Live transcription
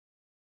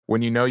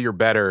when you know you're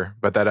better,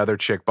 but that other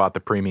chick bought the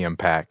premium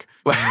pack.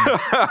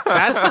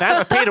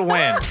 That's pay to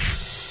win.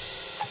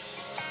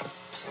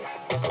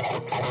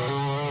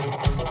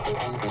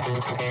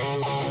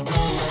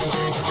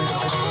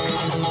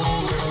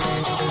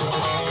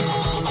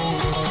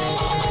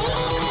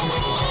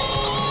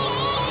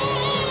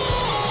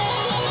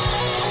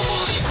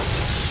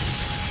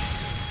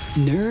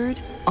 Nerd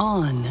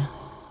On.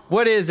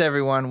 What is,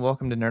 everyone?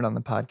 Welcome to Nerd on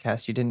the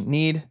Podcast you didn't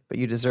need, but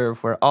you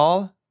deserve, where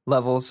all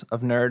levels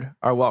of nerd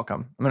are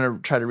welcome. I'm going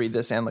to try to read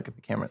this and look at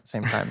the camera at the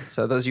same time.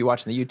 So those of you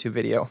watching the YouTube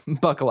video,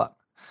 buckle up.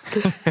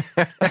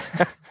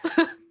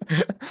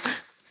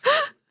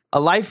 A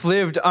life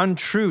lived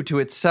untrue to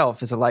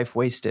itself is a life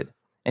wasted,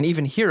 and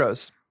even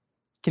heroes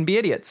can be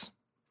idiots.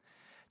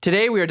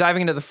 Today, we are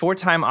diving into the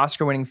 4-time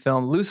Oscar-winning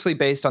film loosely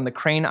based on the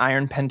Crane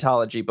Iron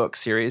Pentology book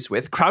series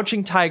with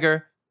Crouching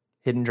Tiger,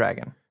 Hidden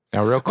Dragon.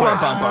 Now, real quick.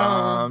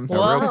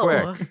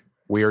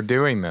 We are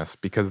doing this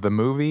because the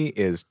movie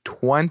is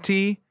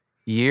 20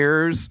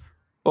 years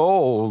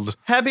old.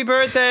 Happy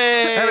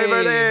birthday! Happy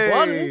birthday!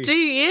 20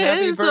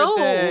 years old.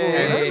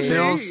 And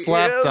still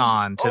slept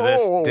on to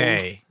this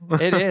day.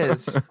 It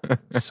is.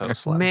 So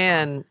slept.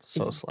 Man,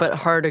 So slept. but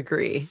hard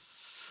agree.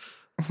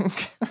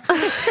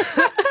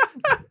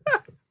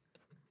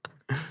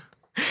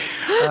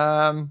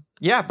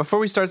 Yeah, before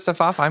we start stuff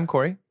off, I'm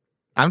Corey.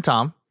 I'm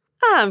Tom.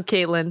 I'm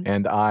Caitlin.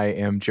 And I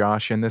am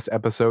Josh, and this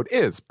episode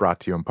is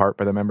brought to you in part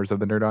by the members of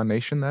the Nerd On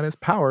Nation that is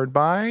powered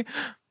by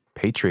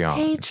Patreon.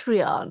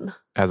 Patreon.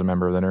 As a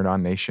member of the Nerd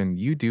On Nation,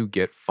 you do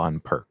get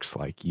fun perks,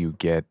 like you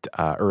get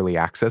early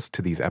access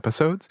to these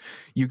episodes.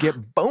 You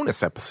get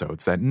bonus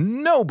episodes that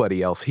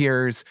nobody else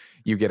hears.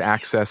 You get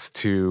access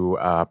to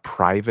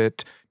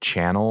private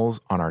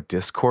channels on our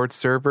Discord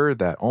server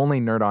that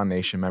only Nerd On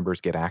Nation members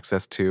get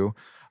access to.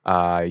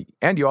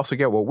 And you also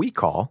get what we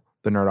call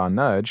the Nerd On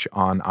Nudge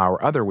on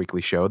our other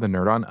weekly show, the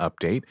Nerd On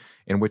Update,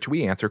 in which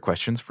we answer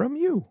questions from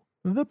you,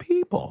 the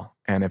people.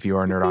 And if you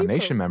are a Nerd On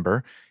Nation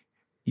member,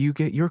 you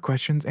get your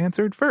questions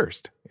answered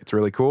first. It's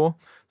really cool.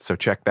 So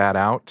check that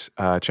out.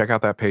 Check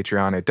out that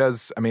Patreon. It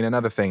does,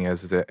 another thing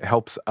is it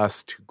helps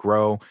us to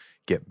grow,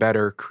 get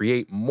better,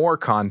 create more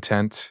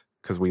content,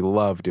 because we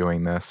love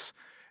doing this.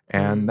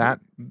 And that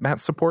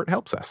support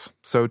helps us.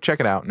 So check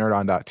it out,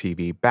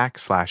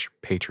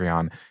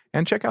 nerdon.tv/Patreon.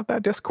 And check out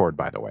that Discord,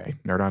 by the way,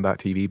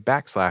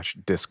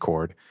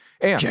 nerdon.tv/Discord.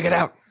 And Check it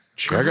out.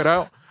 Check it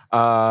out.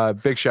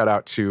 Big shout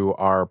out to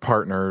our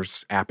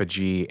partners,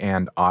 Apogee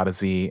and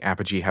Odyssey.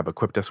 Apogee have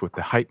equipped us with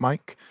the Hype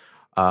Mic.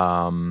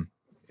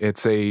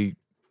 It's a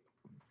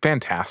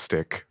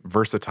fantastic,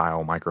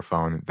 versatile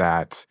microphone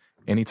that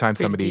anytime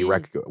somebody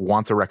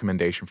wants a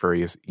recommendation for a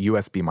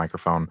USB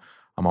microphone,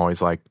 I'm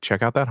always like,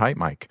 check out that Hype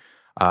Mic.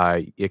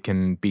 It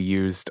can be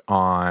used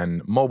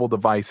on mobile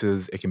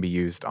devices. It can be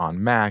used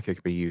on Mac. It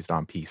can be used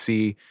on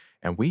PC.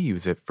 And we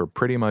use it for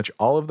pretty much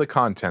all of the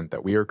content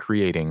that we are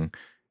creating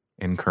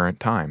in current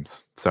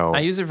times. So I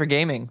use it for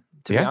gaming,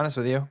 to be honest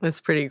with you.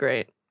 It's pretty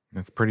great.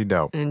 It's pretty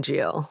dope. In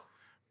GL.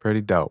 Pretty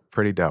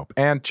dope.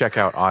 And check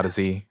out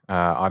Odyssey.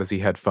 Odyssey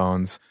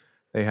headphones.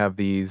 They have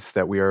these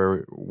that we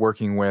are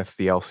working with,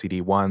 the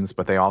LCD ones,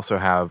 but they also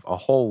have a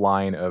whole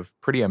line of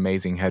pretty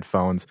amazing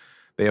headphones.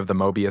 They have the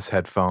Mobius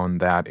headphone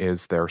that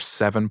is their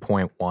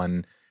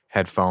 7.1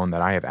 headphone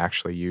that I have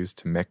actually used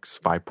to mix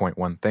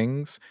 5.1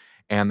 things.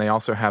 And they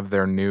also have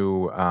their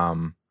new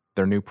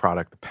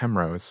product, the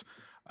Pemrose,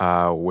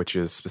 which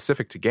is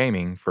specific to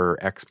gaming for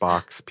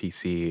Xbox,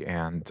 PC,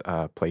 and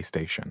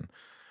PlayStation.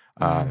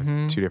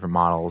 2 different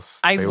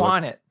models. I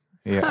want it.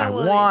 Yeah, I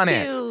want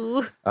it.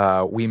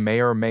 We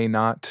may or may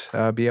not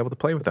be able to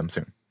play with them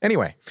soon.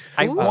 Anyway.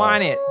 I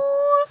want it.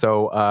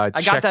 So I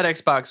got that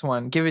Xbox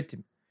One. Give it to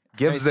me.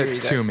 Gives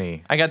it to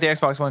me. I got the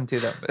Xbox One too,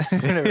 though. But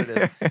whatever it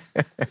is.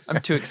 I'm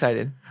too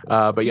excited.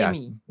 But yeah,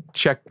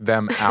 check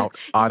them out.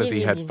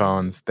 Odyssey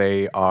headphones.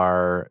 They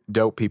are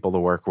dope people to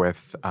work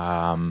with.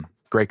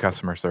 Great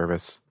customer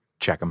service.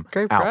 Check them out.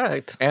 Great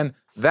product. And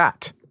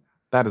that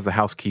is the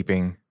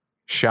housekeeping.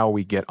 Shall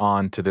we get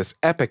on to this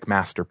epic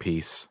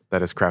masterpiece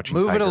that is Crouching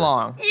Tiger? Move it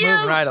along. Yes,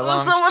 Moving right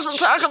along. so much to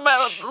talk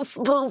about in this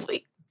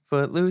movie.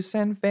 Footloose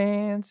and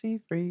fancy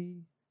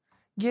free.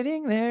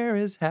 Getting there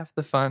is half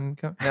the fun.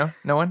 No?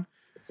 No one?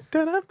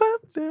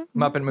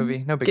 Muppet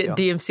movie. No big Get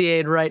deal.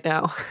 DMCA'd right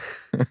now.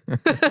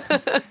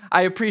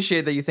 I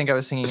appreciate that you think I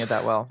was singing it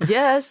that well.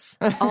 Yes,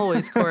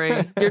 always,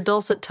 Corey. Your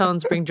dulcet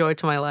tones bring joy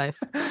to my life.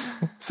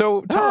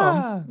 So,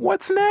 Tom,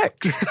 what's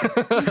next?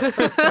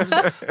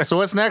 So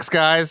what's next,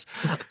 guys?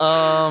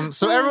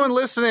 So everyone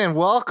listening,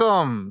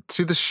 welcome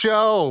to the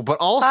show. But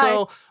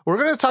also, we're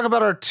going to talk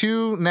about our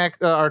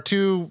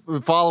two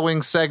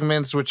following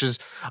segments, which is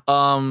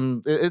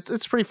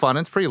it's pretty fun.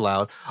 It's pretty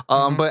loud.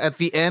 But at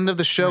the end of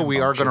the show,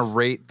 we are going to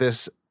rate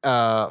this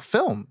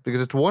film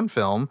because it's one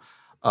film.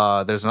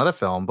 There's another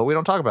film, but we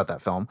don't talk about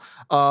that film.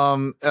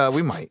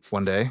 We might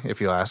one day,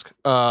 if you ask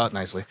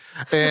nicely.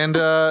 And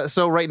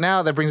so right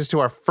now, that brings us to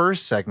our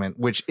first segment,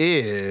 which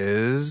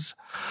is...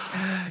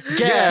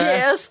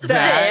 Guess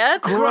that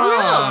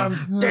Grump.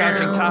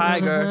 Crouching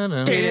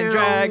tiger, hidden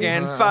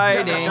dragon,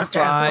 fighting,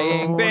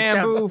 flying,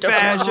 bamboo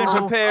fashion,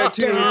 prepare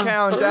to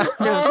count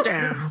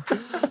down.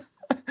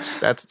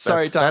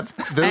 Sorry, Tom.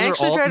 I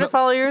actually tried to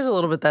follow yours a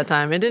little bit that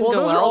time. It didn't go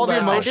well. Those are all the but I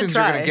did emotions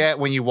you're going to try. get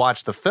when you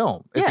watch the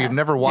film. If Yeah. you've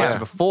never watched it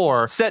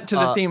before. Set to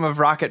the theme of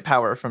Rocket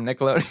Power from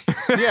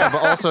Nickelodeon. Yeah,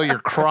 but also you're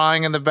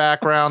crying in the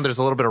background. There's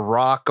a little bit of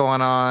rock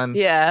going on.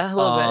 Yeah, a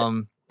little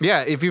bit.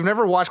 Yeah, if you've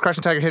never watched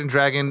Crouching Tiger, Hidden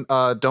Dragon,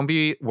 don't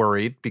be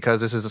worried because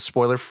this is a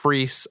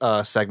spoiler-free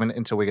segment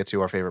until we get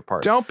to our favorite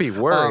parts. Don't be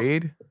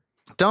worried.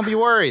 Don't be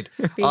worried.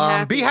 Be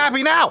Be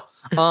happy now.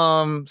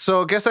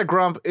 So Guess That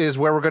Grump is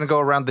where we're going to go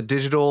around the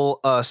digital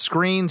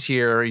screens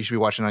here. You should be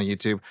watching on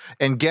YouTube.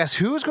 And guess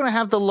who's going to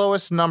have the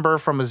lowest number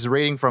from his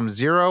rating from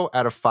 0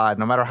 out of 5.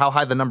 No matter how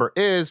high the number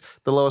is,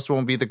 the lowest one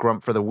will be the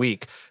Grump for the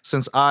week.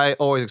 Since I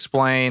always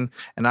explain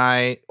and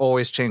I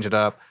always change it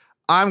up,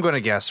 I'm going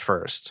to guess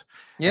first.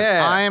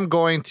 Yeah. I am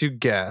going to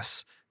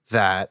guess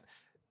that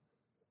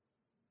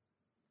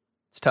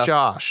It's tough.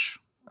 Josh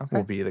Okay.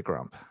 will be the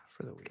Grump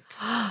for the week.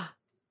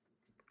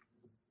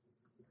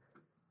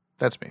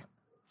 That's me.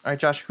 All right,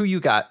 Josh, who you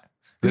got?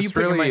 Who This you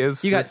putting your really money-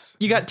 is- You got this-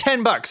 you got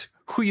 $10.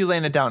 Who you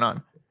laying it down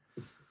on?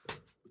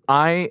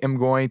 I am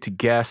going to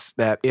guess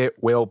that it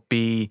will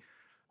be.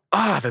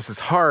 This is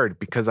hard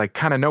because I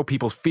kind of know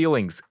people's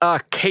feelings.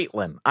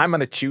 Caitlin. I'm going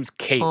to choose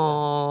Caitlin.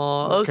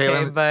 Oh, okay,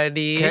 Caitlin-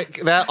 buddy.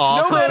 That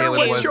off No of matter Caitlin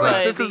what was choice.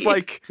 like, This is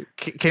like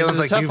Caitlin's is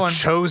a like, tough you've one.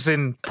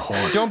 chosen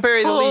poor. Don't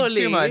bury the lead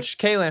too Holy. much.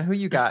 Kaylin, who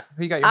you got?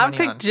 Who you got your I money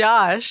picked on?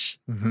 Josh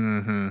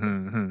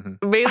mainly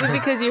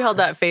because you held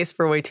that face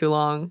for way too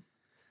long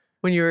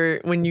when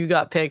you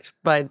got picked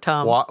by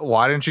Tom.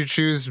 Why didn't you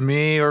choose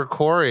me or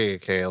Corey,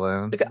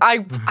 Caitlin? I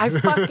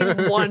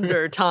fucking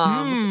wonder,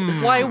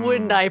 Tom. Why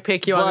wouldn't I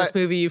pick you on this But-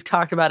 movie you've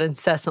talked about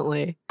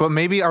incessantly? But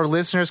maybe our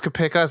listeners could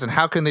pick us, and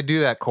how can they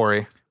do that,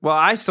 Corey? Well,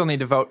 I still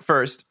need to vote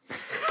first.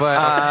 But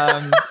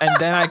And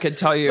then I could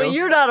tell you. But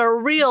you're not a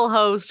real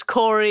host,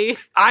 Corey.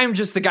 I'm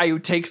just the guy who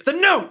takes the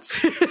notes.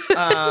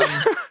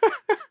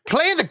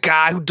 playing the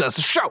guy who does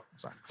the show.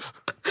 Sorry.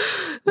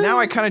 Now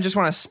I kind of just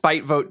want to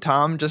spite vote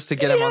Tom just to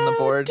get him on the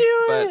board. do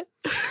it.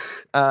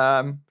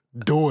 But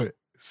Do it.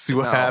 See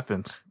what No.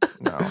 happens.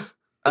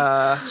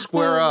 no.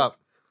 Square up.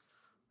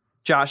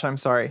 Josh, I'm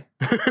sorry.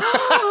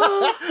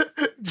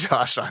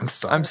 Josh, I'm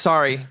sorry. I'm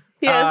sorry.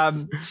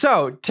 Yes.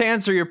 So, to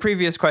answer your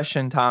previous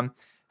question, Tom,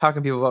 how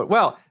can people vote?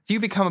 Well, if you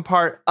become a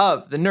part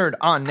of the Nerd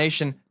On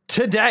Nation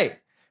today,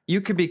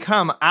 you could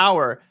become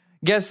our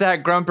Guess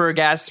That Grumper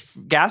gas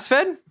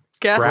fed?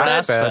 Guess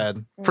Grass that.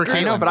 fed. For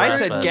I know, Caitlin, but I grass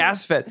said fed.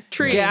 gas fed.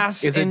 Tree.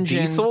 Gas Is it engine,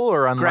 diesel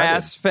or unleaded?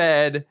 grass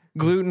fed,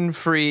 gluten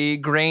free,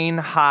 grain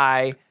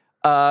high.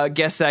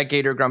 Guess That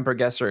Gator Grumper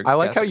guesser. I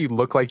like guesser. how you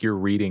look like you're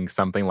reading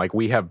something like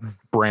we have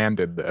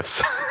branded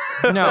this.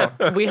 No,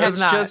 We have it's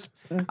not. just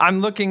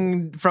I'm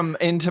looking from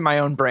into my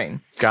own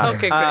brain. Got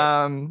Okay, it.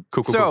 great.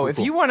 Cool, So cool, if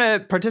cool. you want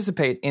to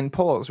participate in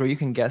polls where you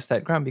can guess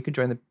that Grump, you can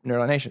join the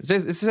Nerd On Nation. So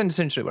this is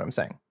essentially what I'm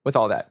saying with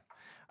all that.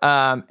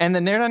 And the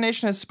Nerd On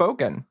Nation has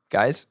spoken,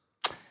 guys.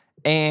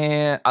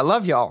 And I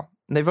love y'all.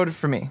 They voted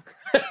for me.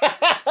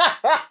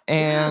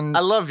 And I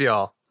love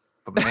y'all.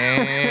 But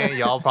man,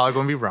 y'all probably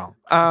going to be wrong.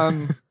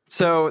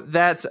 so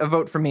that's a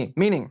vote for me.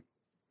 Meaning,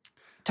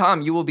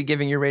 Tom, you will be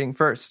giving your rating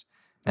first.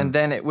 And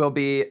then it will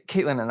be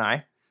Caitlin and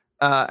I.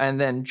 And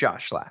then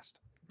Josh last.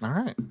 All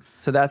right.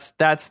 So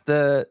them's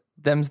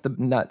the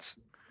nuts.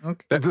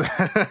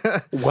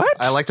 What?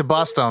 I like to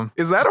bust them.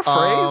 Is that a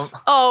phrase?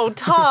 Oh,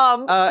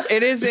 Tom.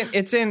 It isn't.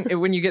 It's in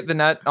when you get the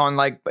nut on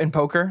like in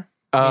poker.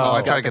 Oh,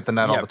 I try to get the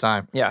net all yeah. the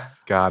time. Yeah,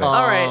 Got it.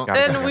 All right, got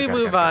it, and got it, we got it,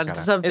 move got it, on got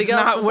to it. something it's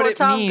else not before what it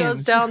Tom means.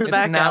 goes down the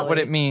back It's not alley. what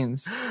it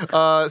means.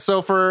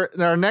 So for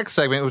our next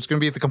segment, which is going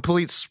to be the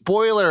complete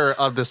spoiler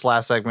of this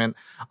last segment,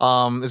 is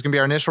going to be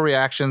our initial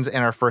reactions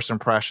and our first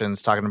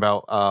impressions talking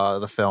about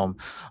the film.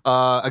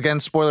 Again,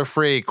 spoiler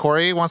free.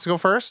 Corey wants to go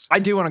first. I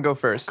do want to go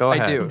first. Go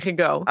ahead. I do. Okay,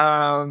 go.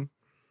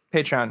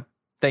 Patreon,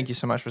 thank you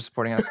so much for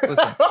supporting us.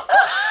 Listen,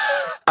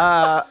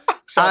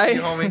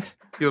 Homie.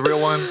 You the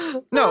real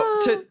one. no.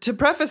 To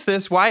preface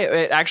this, why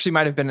it actually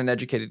might have been an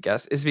educated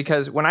guess is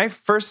because when I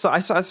first saw, I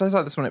saw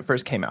this when it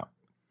first came out.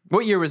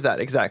 What year was that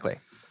exactly?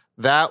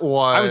 That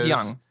was. I was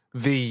young.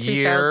 The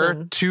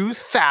year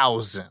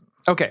 2000.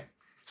 Okay,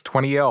 It's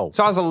 20L.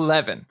 so I was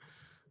 11,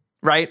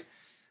 right?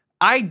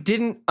 I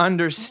didn't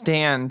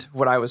understand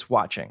what I was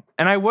watching,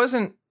 and I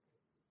wasn't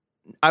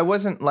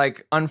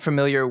like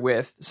unfamiliar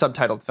with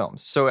subtitled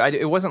films, so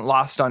it wasn't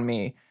lost on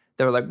me.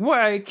 They were like,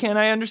 "Why can't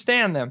I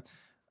understand them?"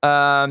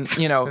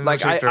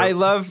 Like I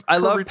love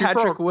Hurry to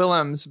Patrick throat.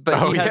 Willems, but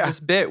Oh, he had yeah. this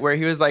bit where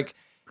he was like,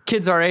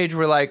 kids our age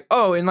were like,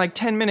 "Oh, in like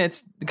 10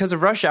 minutes because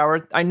of rush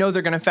hour, I know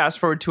they're going to fast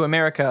forward to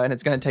America and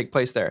it's going to take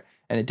place there,"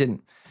 and it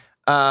didn't.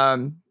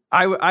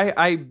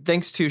 I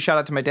thanks to shout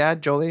out to my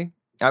dad, Jolie.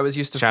 I was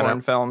used to Shout foreign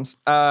out. films,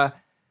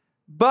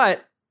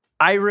 but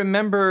I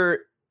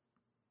remember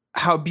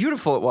how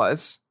beautiful it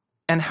was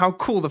and how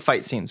cool the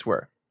fight scenes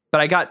were.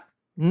 But I got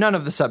none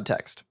of the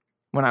subtext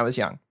when I was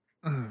young.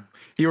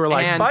 You were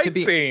like, And fight to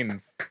be-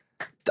 scenes.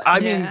 I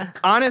Yeah. mean,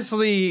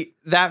 honestly,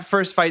 that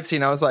first fight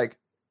scene, I was like,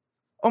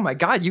 "Oh my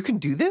god, you can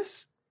do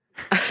this!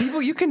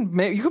 People, you can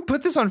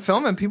put this on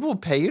film, and people will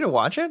pay you to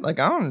watch it. Like,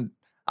 I'm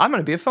going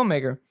to be a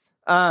filmmaker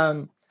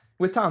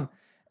with Tom."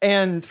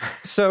 And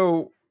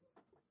so,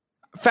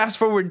 fast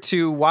forward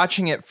to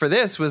watching it for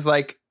this was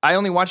like I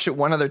only watched it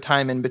one other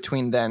time in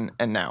between then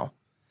and now,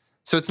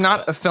 so it's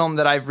not a film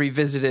that I've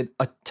revisited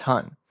a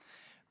ton.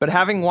 But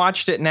having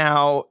watched it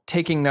now,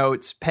 taking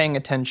notes, paying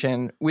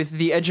attention, with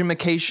the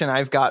edumacation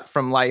I've got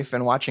from life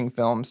and watching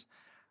films,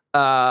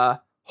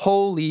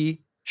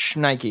 holy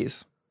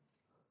shnikes.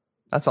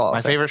 That's all I'll My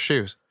say. favorite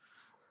shoes.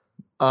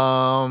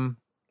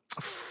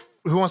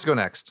 Who wants to go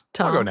next?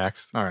 Tom, I'll go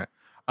next. All right.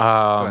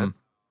 Um,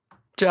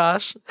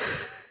 Josh.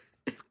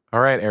 all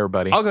right,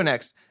 everybody. I'll go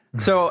next.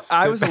 So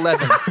I was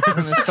 11 when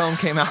this film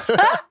came out.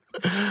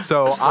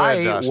 So ahead,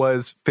 I Josh.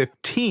 was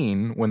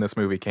 15 when this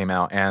movie came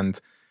out, and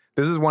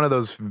this is one of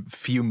those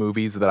few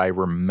movies that I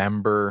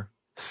remember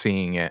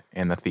seeing it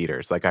in the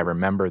theaters. Like I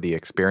remember the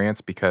experience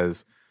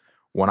because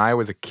when I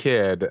was a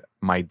kid,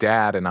 my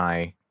dad and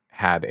I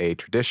had a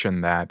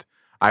tradition that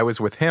I was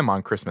with him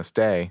on Christmas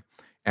Day,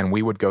 and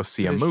we would go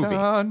see a movie.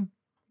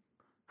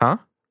 Huh?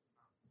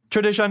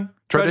 Tradition.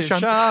 Tradition.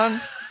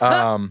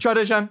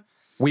 Tradition.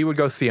 We would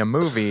go see a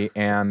movie,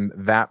 and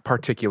that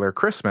particular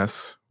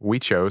Christmas, we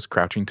chose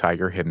Crouching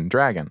Tiger, Hidden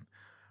Dragon.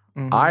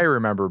 I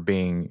remember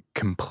being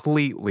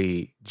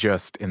completely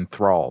just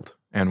enthralled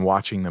and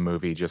watching the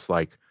movie, just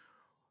like,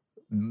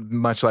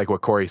 much like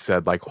what Corey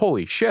said, like,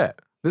 holy shit.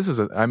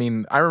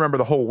 I remember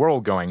the whole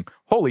world going,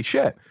 holy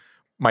shit.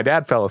 My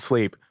dad fell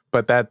asleep,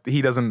 but that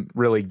he doesn't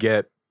really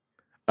get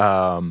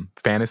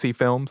fantasy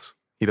films.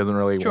 He doesn't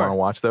really Sure. want to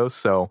watch those.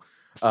 So,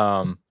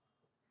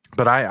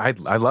 but I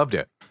loved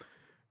it.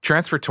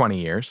 Transferred 20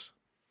 years.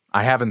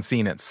 I haven't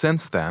seen it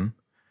since then.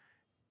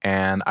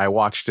 And I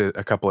watched it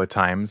a couple of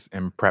times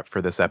in prep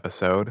for this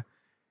episode.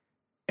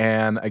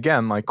 And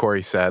again, like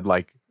Corey said,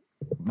 like,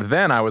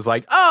 then I was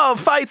like, oh,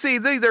 fight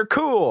scenes, these are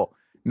cool.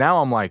 Now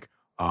I'm like,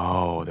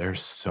 oh, there's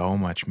so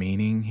much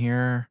meaning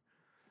here.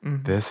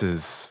 This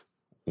is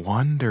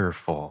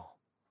wonderful.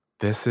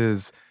 There's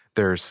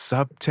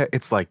subtext.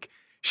 It's like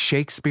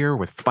Shakespeare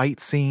with fight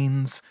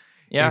scenes.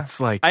 Yeah.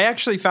 It's like, I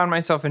actually found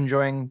myself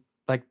enjoying,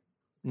 like,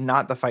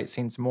 not the fight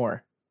scenes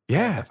more.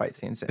 yeah, The fight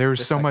scenes.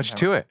 there's so much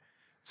to it.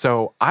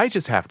 So I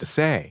just have to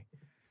say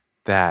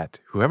that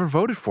whoever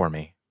voted for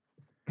me,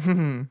 it.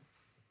 end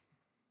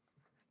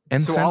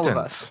So sentence. all of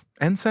us.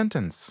 End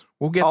sentence.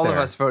 We'll get All there. of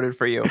us voted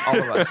for you. All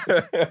of us.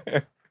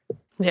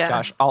 Yeah.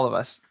 Josh, all of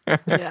us.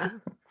 Yeah.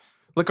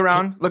 Look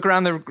around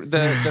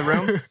the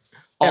room.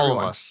 All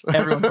Everyone. of us.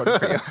 Everyone voted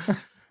for you.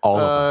 All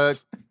of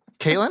us.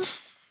 Caitlin?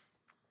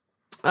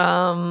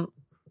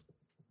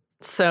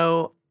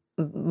 So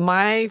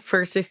my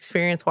first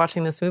experience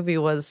watching this movie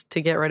was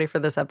to get ready for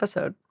this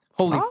episode.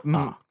 Holy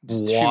Wow.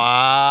 shoot.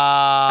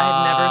 I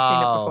had never seen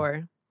it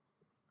before.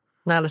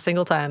 Not a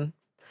single time.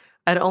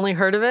 I'd only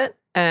heard of it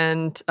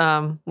and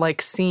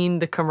like seen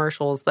the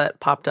commercials that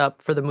popped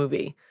up for the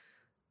movie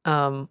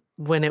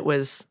when it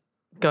was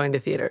going to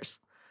theaters.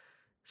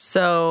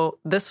 So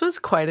this was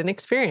quite an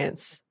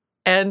experience.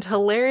 And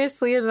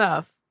hilariously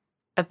enough,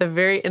 at the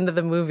very end of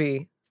the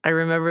movie, I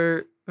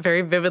remember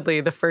very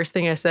vividly the first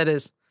thing I said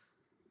is,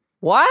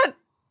 "What?"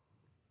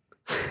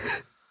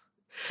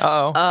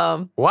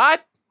 Uh-oh.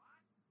 What?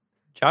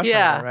 Josh,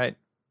 yeah. right.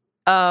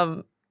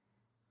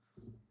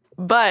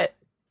 But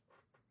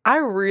I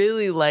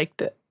really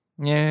liked it.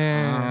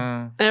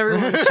 Yeah.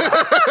 Everyone's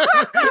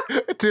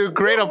To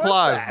great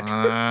applause.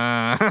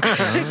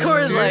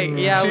 Cora's like,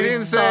 yeah, she we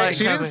didn't saw say it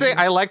she didn't coming. say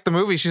I liked the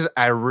movie. She said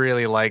I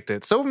really liked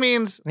it. So it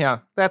means Yeah.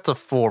 that's a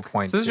 4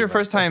 point. So this is your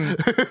first time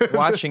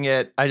watching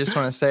it. I just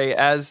want to say,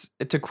 as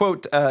to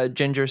quote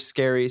Ginger,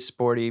 Scary,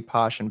 Sporty,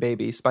 Posh, and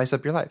Baby, spice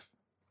up your life.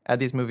 Add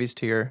these movies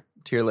to your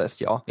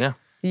list, y'all.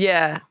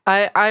 Yeah,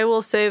 I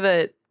will say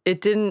that it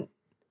didn't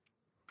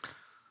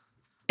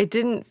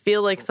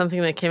feel like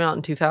something that came out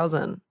in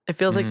 2000. It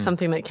feels like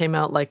something that came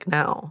out like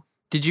now.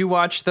 Did you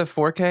watch the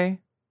 4K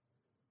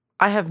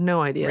I have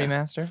no idea.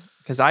 remaster?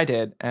 Because I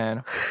did,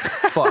 and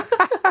fuck.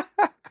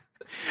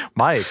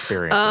 My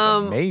experience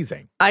was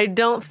amazing. I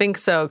don't think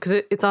so because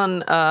it's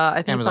on. I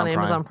think Amazon it's on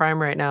Prime. Amazon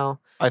Prime right now.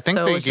 I think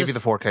So they it's give you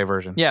just- the 4K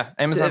version. Yeah,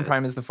 Amazon Uh,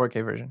 Prime is the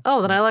 4K version.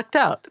 Oh, then I lucked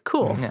out.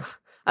 Cool. Yeah.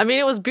 I mean,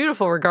 it was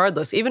beautiful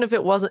regardless. Even if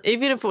it was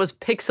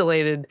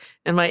pixelated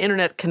and my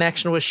internet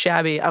connection was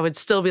shabby, I would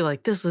still be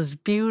like, "This is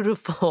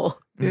beautiful."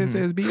 This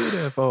is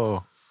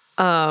beautiful.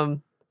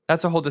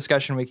 That's a whole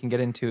discussion we can get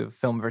into,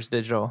 film versus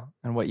digital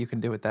and what you can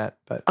do with that.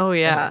 But Oh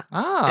yeah,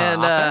 Ah,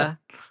 and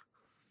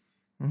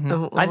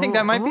I think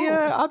that might be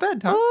a op-ed,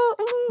 Tom.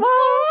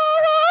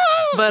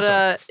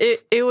 but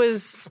it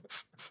was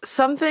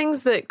some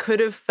things that could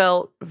have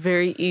felt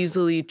very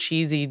easily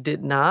cheesy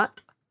did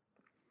not.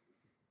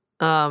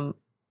 And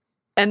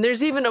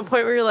there's even a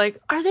point where you're like,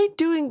 "Are they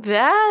doing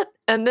that?"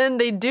 And then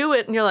they do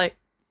it, and you're like,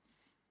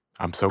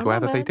 I'm so I'm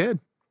glad not that they mad. did.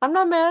 I'm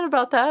not mad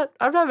about that.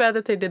 I'm not mad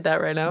that they did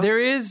that right now. There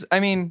is, I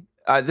mean,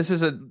 this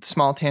is a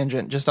small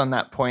tangent just on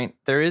that point.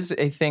 There is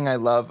a thing I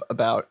love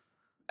about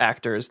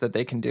actors that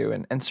they can do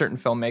and certain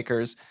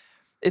filmmakers.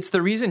 It's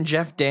the reason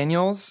Jeff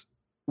Daniels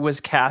was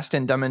cast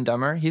in Dumb and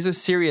Dumber. He's a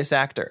serious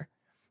actor.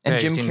 And Yeah,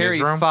 you Jim seen Carrey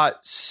Newsroom?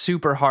 fought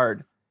super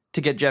hard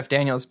to get Jeff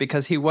Daniels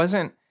because he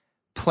wasn't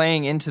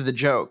playing into the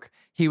joke.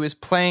 He was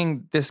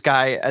playing this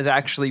guy as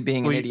actually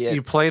being an idiot.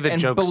 You play the and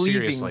joke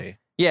believing- seriously.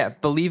 Yeah,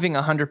 believing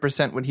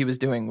 100% what he was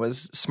doing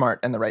was smart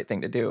and the right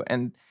thing to do.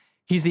 And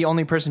he's the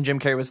only person Jim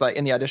Carrey was like,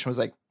 in the audition was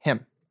like,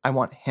 him. I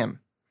want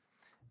him.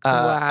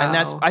 And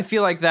that's, Wow. I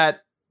feel like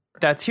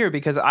that's here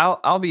because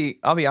I'll be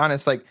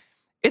honest, like,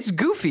 it's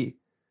goofy.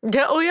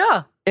 Yeah, oh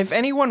yeah. If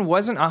anyone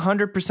wasn't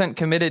 100%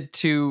 committed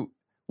to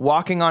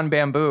walking on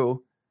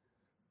bamboo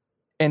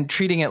and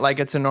treating it like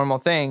it's a normal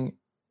thing,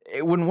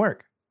 it wouldn't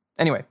work.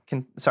 Anyway,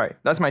 sorry,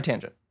 that's my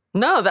tangent.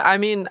 No, I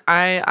mean,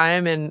 I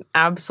am in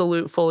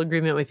absolute full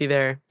agreement with you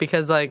there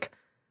because like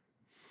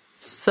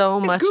so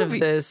much of goofy.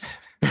 this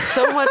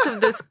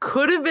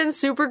could have been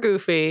super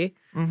goofy.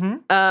 Mm-hmm.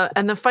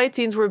 And the fight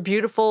scenes were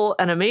beautiful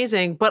and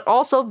amazing, but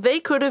also they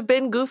could have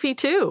been goofy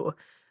too.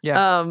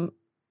 Yeah.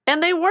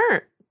 And they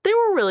weren't. They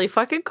were really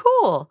fucking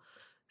cool.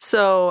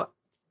 So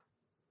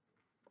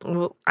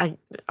well, I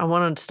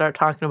wanted to start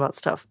talking about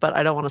stuff, but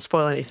I don't want to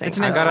spoil anything. It's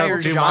an I entire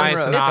gotta do my genre of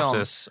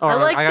synopsis. I Or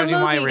like I gotta the do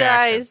my movie,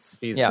 reaction. guys.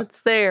 Yeah. It's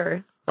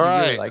there. All You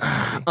right. really like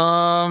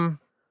the movie.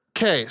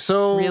 Okay,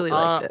 so Really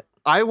liked it.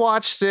 I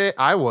watched it.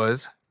 I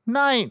was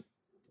 10? I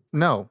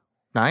don't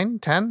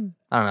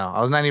know.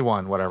 I was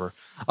 91, whatever.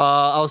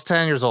 I was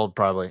 10 years old,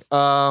 probably.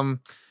 Yo,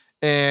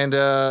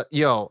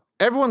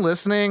 everyone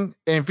listening,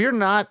 and if you're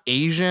not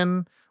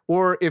Asian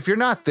or if you're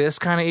not this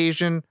kind of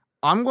Asian,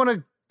 I'm going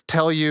to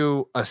tell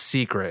you a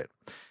secret.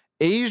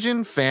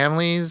 Asian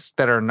families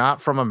that are not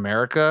from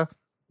America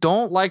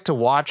don't like to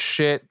watch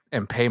shit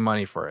and pay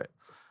money for it.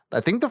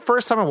 I think the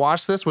first time I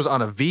watched this was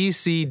on a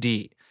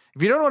VCD.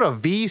 If you don't know what a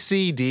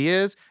VCD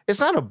is, it's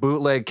not a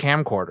bootleg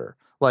camcorder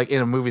like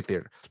in a movie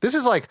theater. This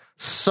is like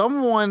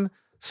someone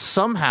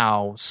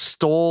somehow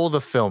stole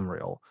the film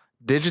reel,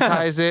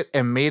 digitized it,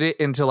 and made it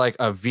into like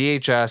a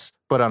VHS,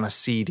 but on a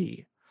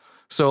CD.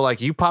 So like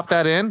you pop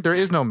that in, there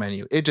is no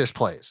menu. It just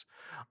plays.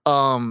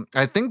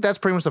 I think that's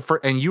pretty much the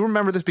first, and you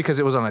remember this because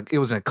it was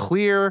in a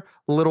clear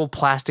little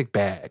plastic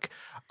bag.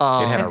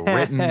 It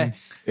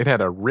had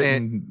a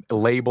written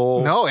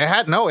label. No, it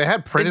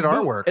had printed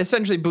artwork.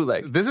 Essentially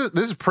bootleg. This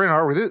is printed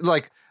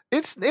artwork.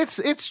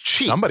 It's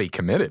cheap. Somebody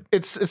committed.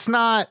 It's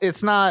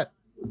not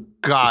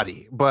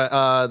gaudy,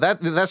 but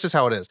that's just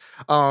how it is.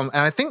 And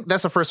I think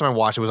that's the first time I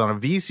watched it. It was on a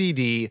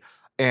VCD,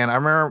 and I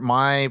remember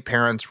my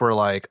parents were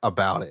like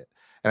about it.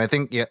 And I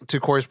think, yeah, to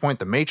Corey's point,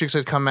 The Matrix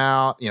had come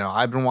out. You know,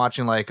 I've been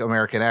watching like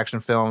American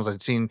action films.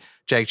 I'd seen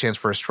Jackie Chan's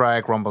First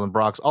Strike, Rumble in the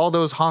Bronx, all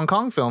those Hong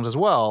Kong films as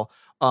well.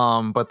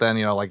 But then,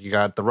 you know, like you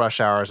got the Rush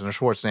Hours and the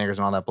Schwarzeneggers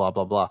and all that, blah,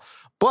 blah, blah.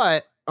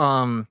 But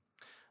on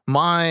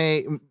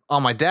my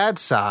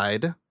dad's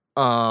side,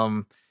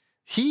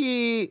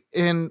 he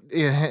and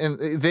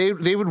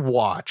they would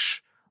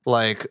watch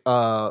like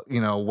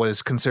what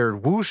is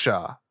considered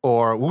wuxia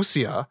or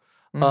wuxia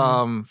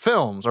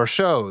films or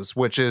shows,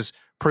 which is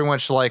pretty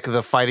much like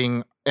the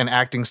fighting and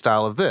acting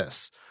style of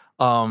this.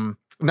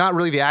 Not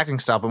really the acting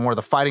style, but more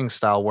the fighting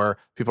style where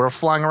people are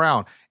flying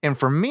around. And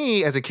for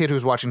me, as a kid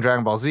who's watching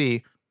Dragon Ball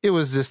Z, it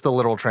was just the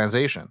literal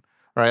translation,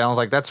 right? I was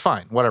like, that's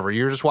fine, whatever.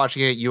 You're just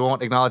watching it. You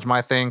won't acknowledge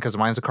my thing because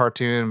mine's a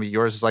cartoon, but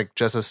yours is like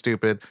just as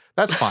stupid.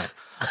 That's fine.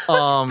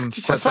 But then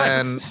It's fine.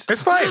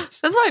 That's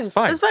fine.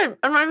 fine. It's fine.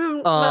 I'm not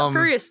even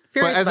furious but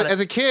about as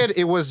it. a kid,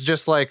 it was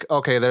just like,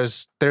 okay,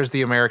 there's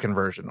the American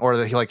version, or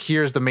like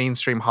here's the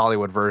mainstream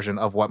Hollywood version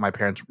of what my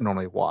parents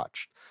normally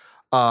watched.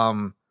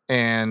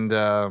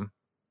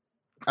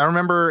 I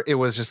remember it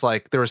was just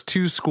like there was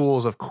two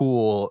schools of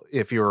cool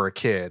if you were a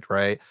kid,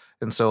 right?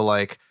 And so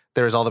like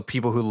there's all the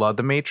people who loved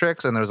The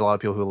Matrix, and there's a lot of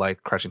people who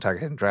liked Crouching Tiger,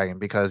 Hidden Dragon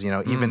because, you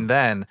know, even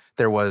then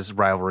there was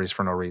rivalries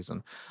for no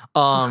reason.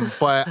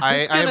 But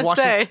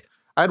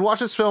I'd watched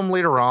this film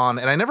later on,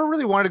 and I never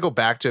really wanted to go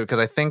back to it because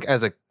I think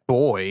as a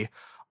boy,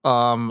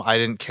 I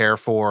didn't care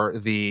for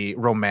the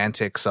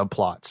romantic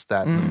subplots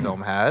that the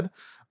film had.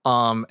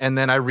 And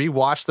then I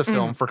rewatched the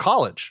film for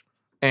college.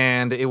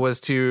 And it was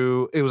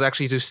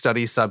actually to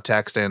study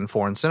subtext in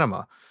foreign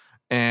cinema.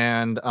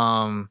 And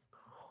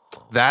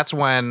that's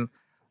when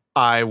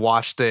I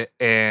watched it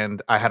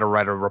and I had to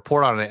write a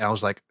report on it. And I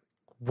was like,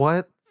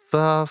 what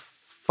the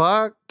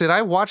fuck? Did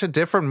I watch a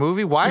different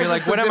movie? Why? You're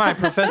like, what am I,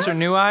 Professor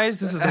New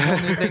Eyes? This is a whole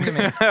new thing to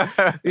me.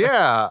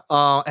 Yeah.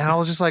 And I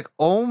was just like,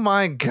 oh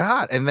my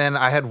God. And then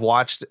I had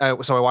watched,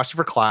 so I watched it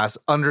for class,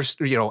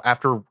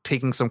 after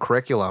taking some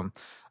curriculum,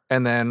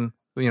 and then,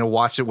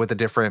 watched it with a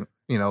different,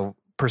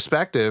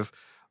 perspective,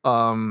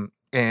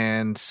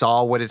 and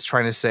saw what it's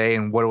trying to say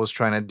and what it was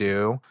trying to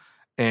do,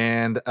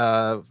 and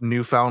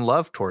newfound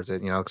love towards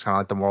it. It's kind of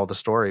like the moral of the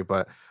story.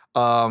 But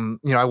I've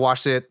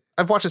watched it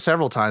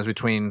several times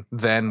between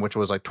then, which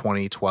was like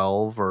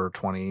 2012 or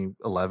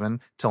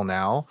 2011 till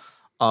now.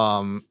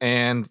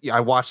 And I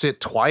watched it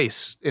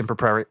twice in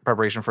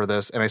preparation for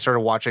this, and I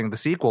started watching the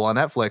sequel on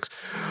Netflix,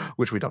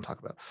 which we don't talk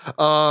about.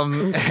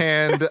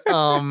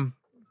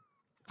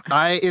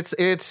 I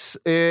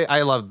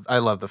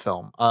love the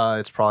film.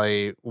 It's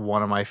probably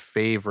one of my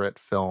favorite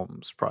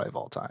films, probably of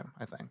all time,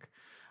 I think.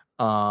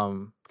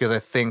 Because I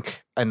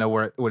think I know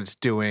what it's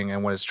doing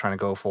and what it's trying to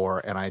go for,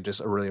 and I just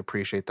really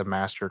appreciate the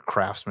master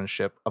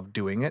craftsmanship of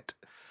doing it.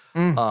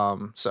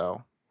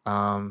 So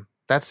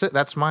that's it.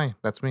 That's me.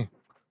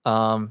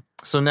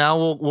 So now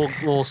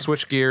we'll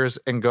switch gears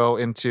and go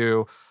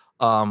into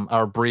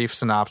our brief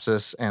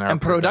synopsis and our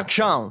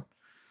production.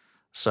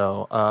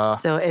 So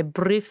a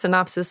brief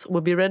synopsis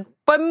will be read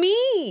by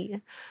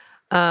me.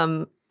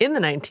 In the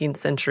 19th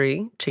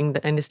century,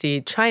 Qing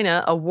Dynasty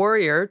China, a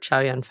warrior, Chow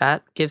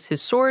Yun-fat, gives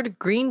his sword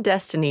Green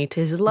Destiny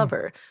to his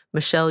lover,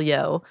 Michelle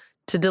Yeoh,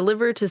 to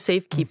deliver to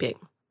safekeeping.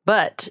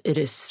 But it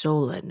is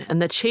stolen,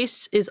 and the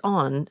chase is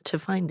on to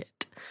find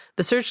it.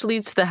 The search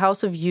leads to the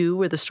House of Yu,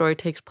 where the story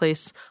takes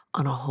place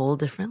on a whole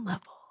different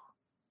level.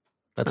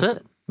 That's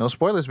it. No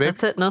spoilers, babe.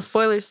 That's it. No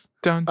spoilers.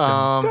 Dun,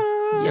 dun,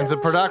 dun. And the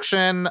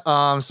production,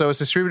 so it's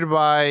distributed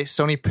by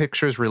Sony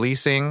Pictures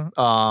Releasing,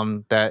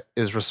 that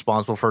is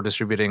responsible for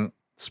distributing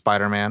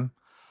Spider-Man,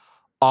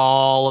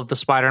 all of the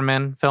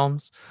Spider-Man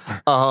films,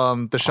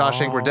 The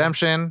Shawshank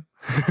Redemption,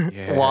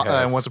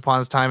 and Once Upon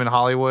a Time in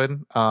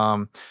Hollywood.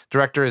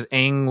 Director is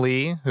Ang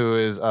Lee, who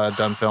has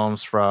done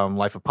films from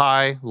Life of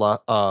Pi,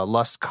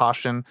 Lust,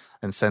 Caution,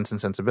 and Sense and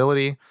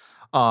Sensibility.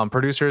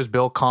 Producer is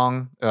Bill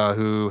Kong,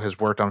 who has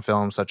worked on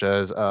films such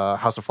as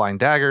House of Flying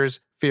Daggers,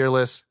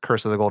 Fearless,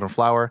 Curse of the Golden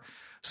Flower.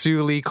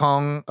 Sue Lee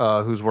Kong,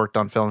 who's worked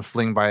on films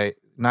Fling by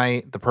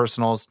Night, The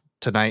Personals,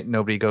 Tonight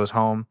Nobody Goes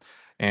Home.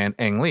 And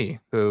Ang Lee,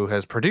 who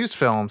has produced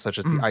films such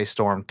as The Ice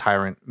Storm,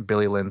 Tyrant,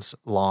 Billy Lynn's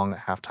Long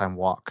Halftime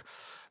Walk.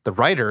 The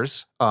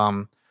writers,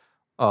 Huang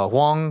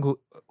Hu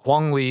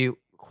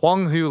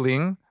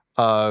Ling,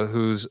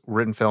 who's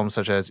written films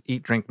such as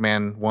Eat, Drink,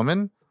 Man,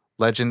 Woman,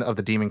 Legend of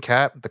the Demon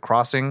Cat, The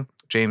Crossing.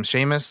 James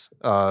Schamus,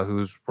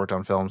 who's worked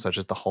on films such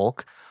as The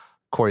Hulk,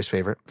 Corey's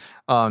favorite,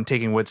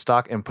 Taking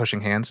Woodstock, and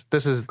Pushing Hands.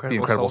 This is The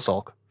Incredible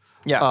Sulk.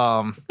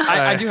 Yeah.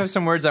 I do have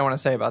some words I want to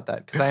say about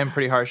that because I am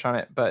pretty harsh on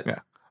it, but... Yeah.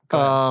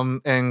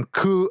 And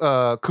Ku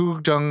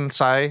Jung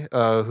Sai,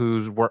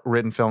 who's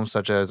written films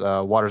such as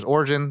Water's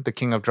Origin, The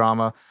King of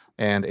Drama,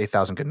 and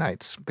 8,000 Good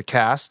Nights. The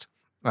cast,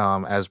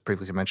 as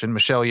previously mentioned,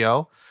 Michelle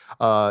Yeoh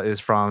is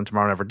from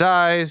Tomorrow Never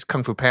Dies,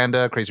 Kung Fu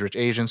Panda, Crazy Rich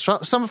Asians.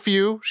 Some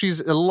few. She's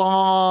a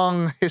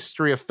long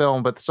history of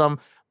film, but some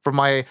for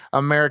my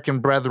American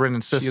brethren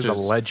and sisters. She's a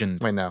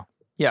legend. Right now.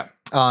 Yeah.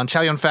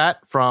 Chow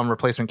Yun-fat from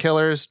Replacement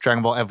Killers,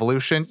 Dragon Ball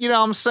Evolution, you know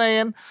what I'm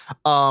saying?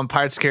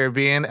 Pirates of the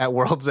Caribbean at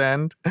World's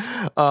End.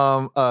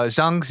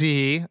 Zhang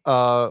Ziyi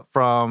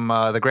from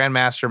The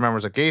Grandmaster,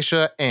 Memoirs of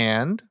Geisha,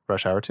 and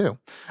Rush Hour 2.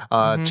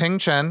 Cheng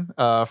Chen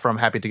from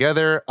Happy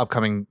Together,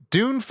 upcoming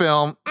Dune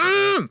film,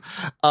 and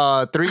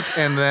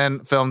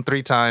then filmed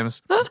 3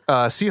 times.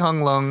 Si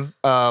Hung Lung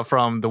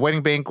from The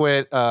Wedding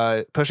Banquet,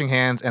 Pushing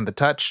Hands, and The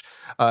Touch.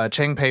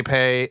 Cheng Pei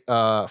Pei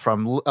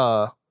from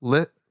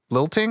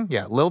Lilting,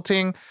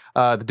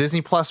 the Disney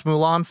Plus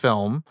Mulan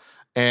film,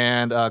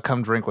 and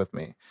Come Drink With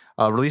Me.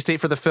 Release date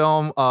for the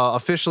film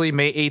officially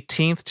May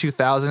 18th,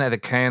 2000 at the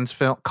Cannes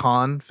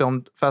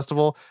Film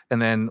Festival,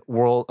 and then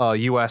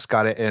US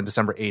got it in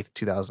December 8th,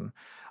 2000.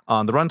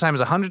 The runtime is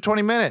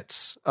 120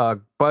 minutes.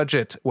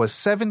 Budget was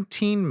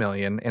 $17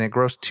 million, and it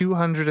grossed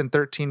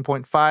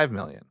 $213.5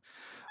 million.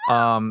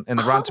 And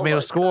the Rotten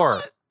Tomatoes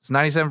score is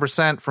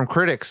 97% from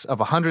critics of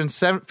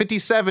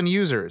 157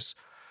 users.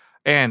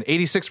 And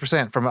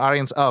 86% from an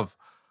audience of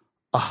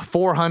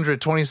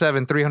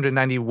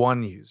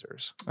 391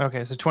 users.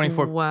 Okay, so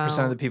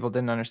 24% of the people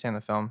didn't understand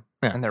the film,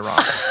 and they're wrong.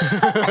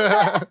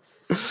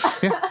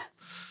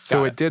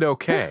 So it did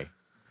okay.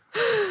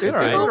 It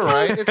did all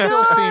right. It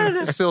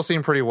still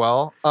seemed pretty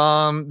well.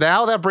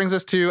 Now that brings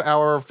us to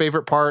our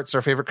favorite parts,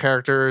 our favorite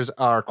characters,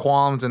 our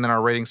qualms, and then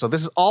our ratings. So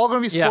this is all going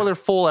to be spoiler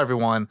full,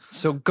 everyone.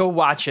 So go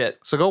watch it.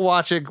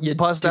 You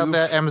bust out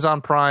that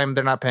Amazon Prime.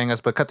 They're not paying us,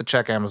 but cut the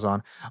check,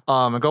 Amazon.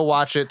 And go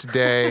watch it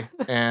today,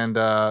 and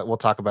we'll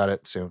talk about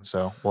it soon.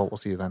 So we'll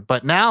see you then.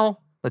 But now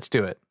let's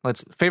do it.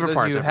 Favorite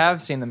parts. If you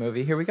have seen the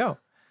movie, here we go.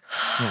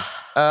 Yes.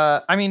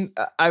 I mean,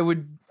 I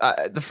would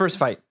the first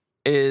fight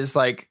is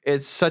like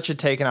it's such a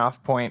taken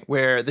off point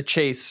where the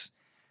chase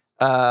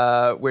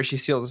where she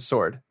steals a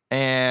sword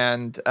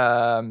and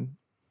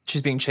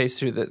she's being chased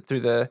through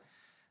the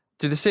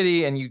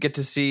city, and you get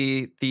to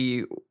see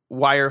the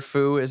wire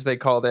fu, as they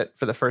called it,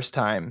 for the first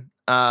time,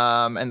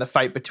 and the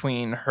fight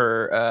between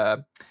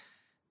her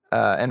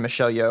and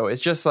Michelle Yeoh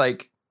is just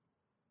like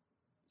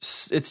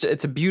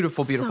it's a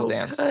beautiful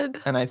dance.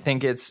 Good. And I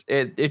think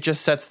it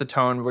just sets the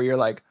tone where you're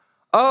like,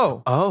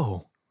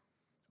 oh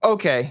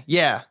okay,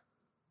 yeah,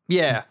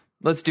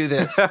 let's do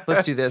this.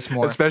 Let's do this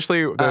more.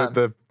 Especially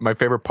my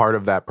favorite part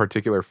of that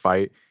particular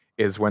fight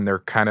is when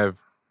they're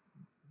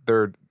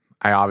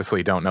I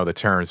obviously don't know the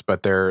terms,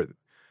 but they're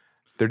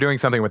doing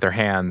something with their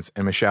hands,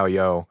 and Michelle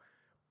Yeoh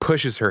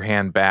pushes her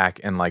hand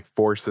back and like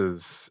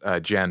forces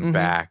Jen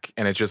back,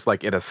 and it's just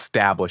like it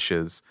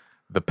establishes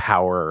the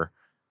power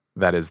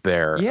that is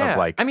there. Yeah. Of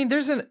like, I mean,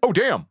 there's an oh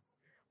damn.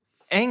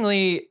 Ang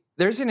Lee,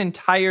 there's an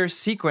entire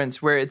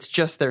sequence where it's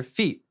just their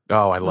feet.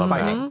 Oh, I love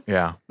Fighting. that.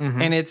 Yeah.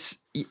 And it's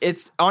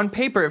on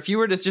paper, if you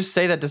were to just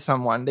say that to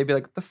someone, they'd be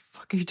like, what the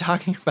fuck are you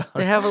talking about?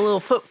 They have a little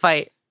foot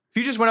fight. If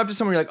you just went up to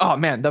someone, you're like, oh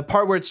man, the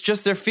part where it's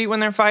just their feet when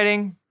they're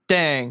fighting,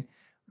 dang.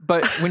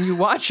 But when you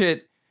watch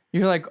it,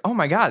 you're like, oh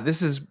my God,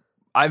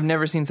 I've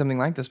never seen something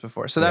like this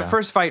before. So that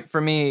first fight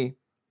for me,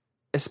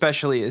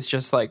 especially, is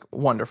just like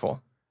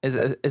wonderful.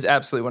 Is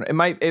absolutely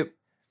wonderful.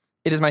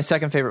 It is my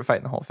second favorite fight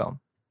in the whole film.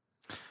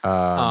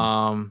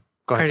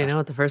 Go I ahead. already know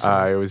what the first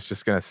one is. I was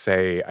just gonna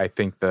say, I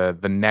think the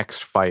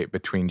next fight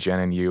between Jen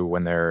and you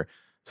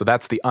so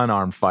that's the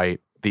unarmed fight.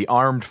 The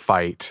armed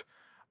fight,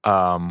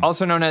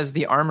 Also known as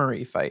the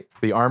armory fight.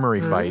 the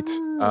armory fight.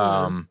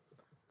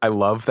 I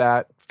love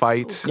that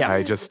fight.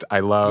 Yeah. I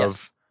love.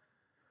 Yes.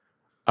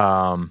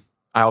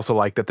 I also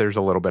like that there's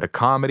a little bit of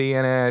comedy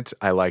in it.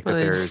 I like that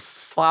When it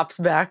there's. flops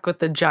back with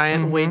the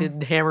giant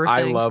weighted hammer thing.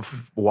 I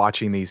love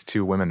watching these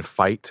two women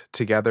fight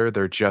together.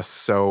 They're just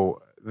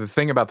so. The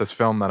thing about this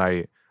film that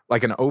I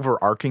like, an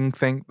overarching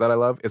thing that I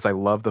love is I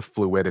love the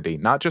fluidity,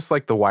 not just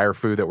like the wire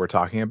fu that we're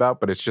talking about,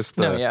 but it's just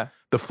the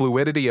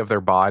fluidity of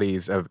their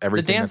bodies, of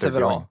everything. dance that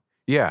they're of it doing. all.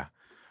 Yeah.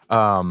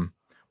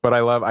 But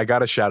I got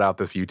to shout out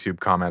this YouTube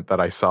comment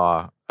that I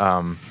saw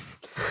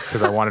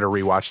because I wanted to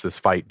rewatch this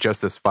fight.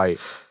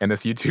 And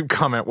this YouTube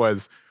comment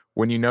was,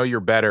 when you know you're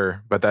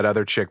better, but that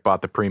other chick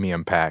bought the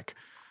premium pack.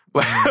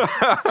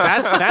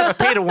 That's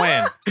pay to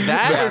win.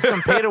 That is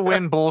some pay to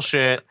win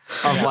bullshit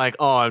of like,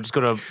 oh, I'm just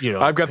gonna,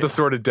 I've got the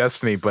sword of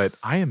destiny, but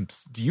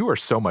you are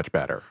so much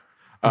better.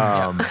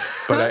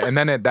 And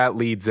then that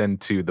leads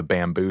into the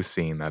bamboo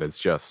scene that is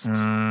just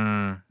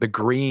the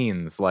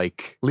greens.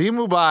 Like Lee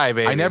Mubai,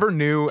 baby. I never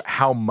knew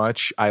how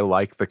much I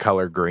like the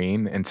color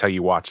green until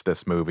you watch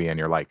this movie and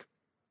you're like,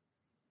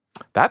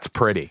 that's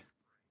pretty.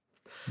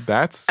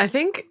 I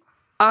think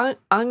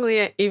Ang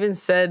Lee even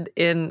said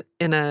in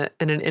an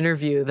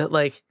interview that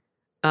like,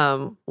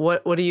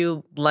 what do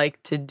you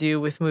like to do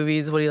with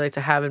movies? What do you like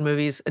to have in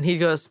movies? And he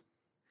goes,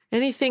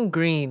 anything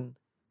green.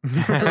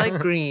 I like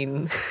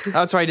green.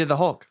 That's why I did the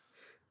Hulk.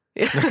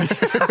 He said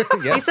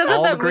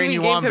that movie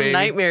gave him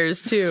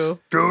nightmares too.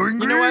 You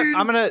know what?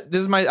 I'm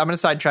gonna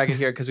sidetrack it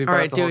here because we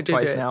brought up the Hulk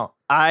twice now.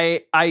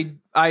 I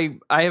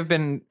have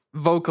been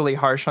vocally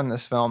harsh on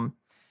this film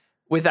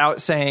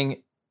without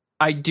saying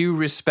I do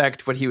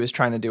respect what he was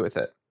trying to do with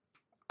it.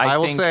 I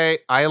will say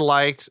I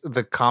liked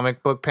the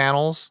comic book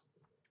panels.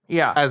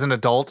 Yeah. As an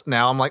adult,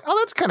 now I'm like, oh,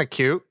 that's kind of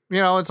cute.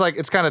 It's like,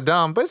 it's kind of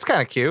dumb, but it's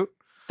kind of cute.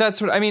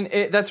 That's what I mean.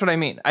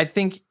 I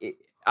think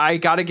I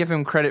got to give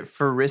him credit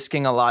for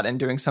risking a lot and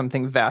doing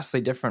something vastly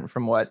different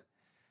from what.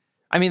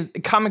 I mean,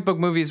 comic book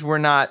movies were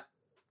not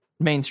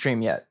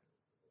mainstream yet,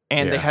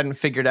 and they hadn't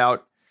figured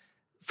out,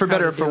 for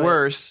better or for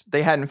worse,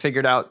 they hadn't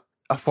figured out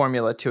a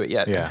formula to it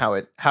yet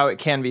and how it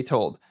can be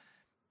told.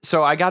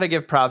 So I got to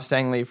give props to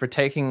Ang Lee for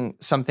taking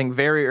something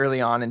very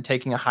early on and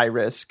taking a high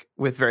risk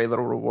with very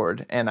little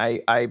reward. And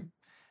I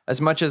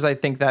as much as I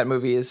think that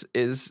movie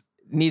is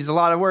needs a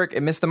lot of work,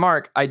 it missed the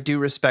mark, I do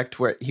respect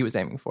where he was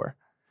aiming for.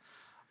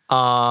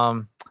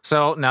 So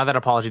now that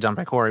apology done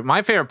by Corey,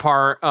 my favorite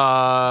part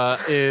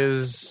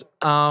is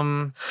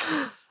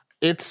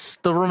it's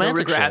the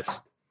romantic shit.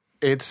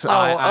 It's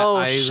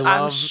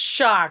I'm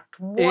shocked.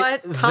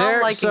 What?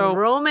 Tom liking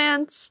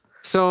romance?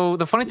 So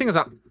the funny thing is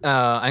that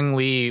Ang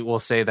Lee will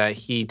say that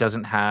he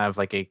doesn't have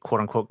like a quote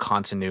unquote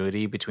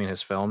continuity between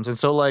his films. And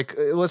so like,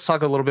 let's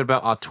talk a little bit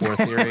about auteur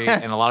theory.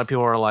 And a lot of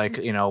people are like,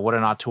 what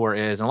an auteur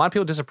is. And a lot of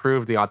people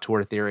disapprove the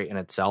auteur theory in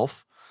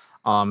itself.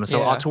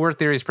 Auteur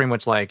theory is pretty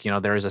much like,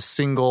 there is a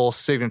single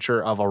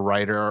signature of a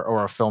writer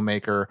or a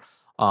filmmaker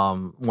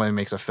when he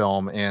makes a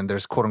film. And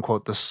there's quote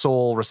unquote the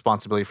sole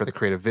responsibility for the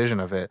creative vision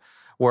of it.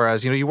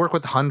 Whereas, you work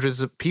with hundreds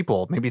of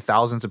people, maybe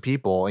thousands of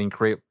people, and you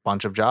create a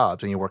bunch of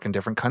jobs, and you work in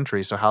different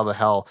countries. So how the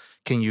hell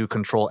can you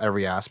control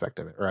every aspect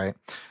of it, right?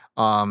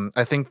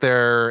 I think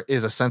there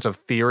is a sense of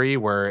theory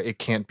where it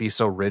can't be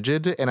so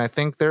rigid, and I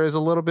think there is a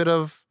little bit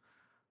of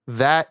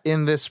that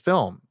in this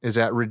film, is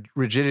that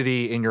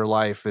rigidity in your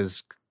life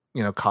is,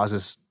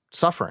 causes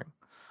suffering.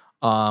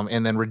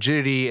 And then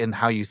rigidity in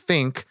how you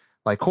think,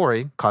 like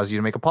Corey, causes you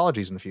to make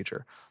apologies in the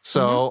future.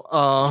 So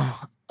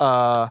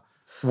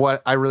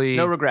what I really...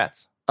 No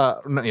regrets.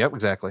 Yep,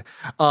 exactly.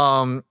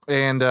 And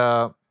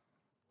Ang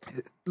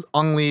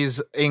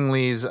Lee's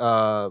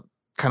kind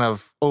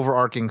of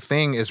overarching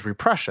thing is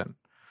repression.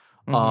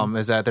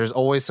 Is that there's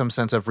always some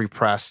sense of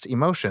repressed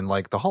emotion,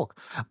 like the Hulk,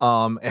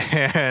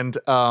 and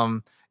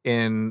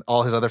in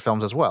all his other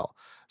films as well.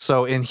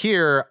 So in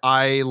here,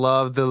 I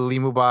love the Lee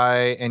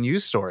Mubai and Yu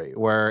story,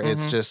 where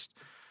it's just,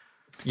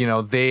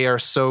 they are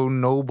so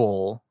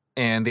noble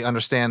and they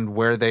understand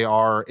where they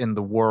are in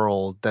the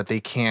world, that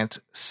they can't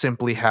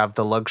simply have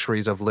the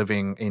luxuries of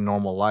living a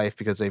normal life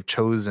because they've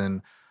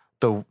chosen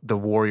the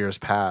warrior's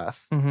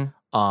path.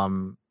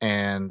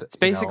 And it's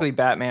basically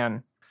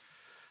Batman.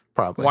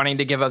 Probably. wanting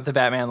to give up the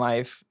Batman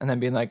life and then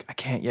being like, I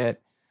can't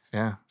yet.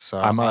 Yeah. So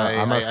I'm a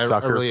I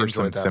sucker really for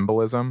some enjoyed that.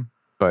 symbolism,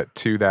 but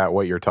to that,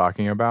 what you're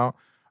talking about,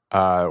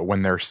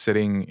 when they're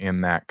sitting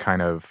in that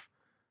kind of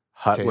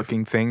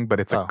hut-looking thing, but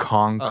it's a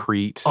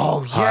concrete.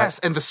 Oh hut. yes,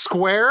 and the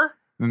square.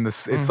 And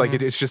this, it's like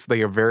it's just like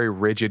a very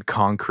rigid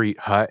concrete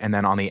hut, and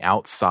then on the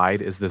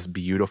outside is this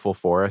beautiful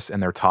forest,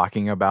 and they're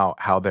talking about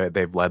how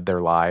they've led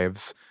their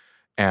lives,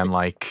 and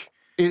like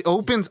It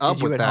opens up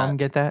Did you with at that. home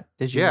get that?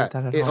 Did you Yeah, get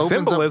that at it home? opens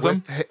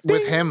Symbolism. up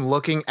with him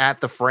looking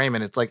at the frame,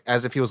 and it's like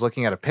as if he was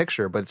looking at a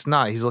picture, but it's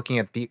not. He's looking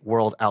at the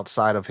world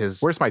outside of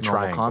his Where's my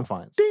normal triangle?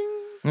 confines.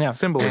 Yeah.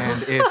 symbolism.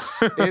 And it's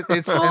that's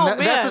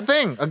man. the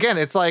thing. Again,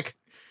 it's like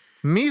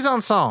mise en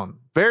scène,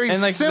 very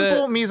And like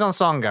simple mise en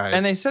scène, guys.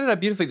 And they set it up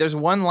beautifully. There's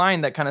one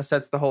line that kind of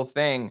sets the whole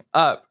thing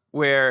up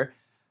where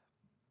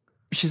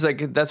she's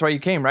like, that's why you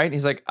came, right? And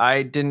he's like,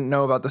 I didn't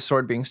know about the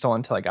sword being stolen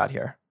until I got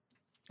here.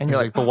 And He's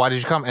you're like, but why did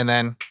you come? And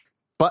then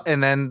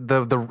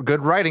the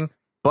good writing,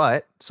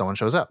 but someone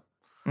shows up.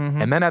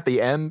 Mhm. And then at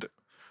the end,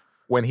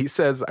 when he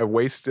says,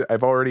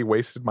 I've already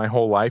wasted my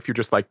whole life, you're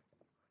just like,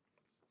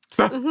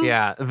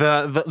 Yeah,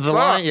 the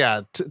line.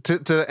 Yeah,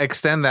 to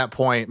extend that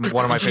point,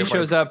 one of my she favorite.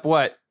 shows up,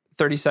 what,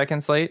 30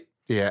 seconds late?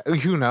 Yeah,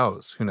 who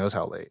knows? Who knows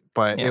how late?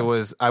 But Yeah. it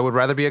was. I would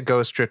rather be a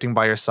ghost drifting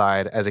by your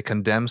side as a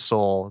condemned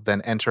soul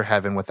than enter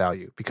heaven without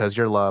you. Because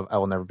your love, I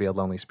will never be a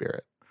lonely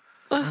spirit.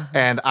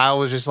 And I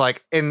was just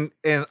like,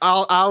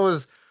 I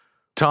was.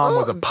 Tom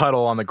was a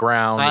puddle on the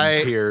ground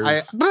in tears.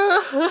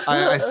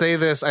 I say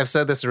this. I've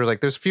said this.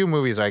 Like, there's few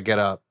movies I get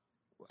up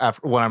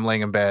after when I'm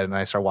laying in bed and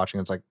I start watching.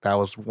 It's like that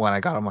was when I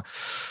got. I'm like,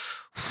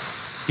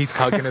 He's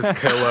hugging his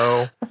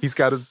pillow. He's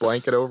got his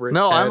blanket over his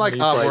head. no, I'm like,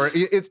 and he's or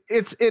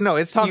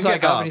it's Tom's you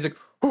like get up and he's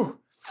like,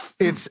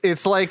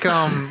 It's like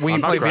when you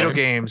not play video crying.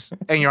 games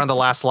and you're on the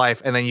last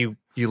life and then you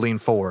lean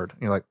forward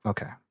and you're like,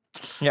 okay.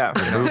 yeah.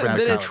 moving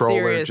That's the how- controller.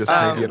 serious. Just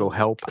maybe it'll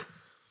help.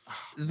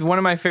 One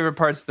of my favorite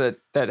parts that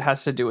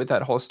has to do with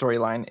that whole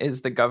storyline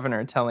is the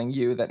governor telling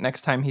you that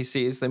next time he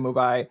sees the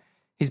Mubai,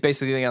 he's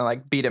basically gonna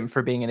like beat him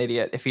for being an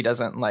idiot if he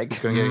doesn't like. He's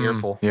gonna get an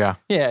earful. Yeah.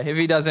 Yeah, if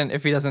he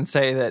doesn't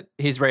say that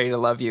he's ready to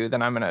love you,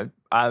 then I'm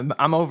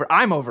over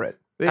it,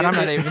 and I'm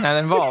not even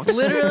that involved.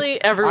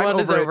 Literally everyone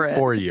is over it.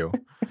 for you.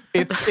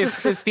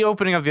 It's the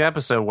opening of the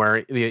episode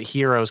where the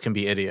heroes can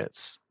be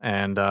idiots,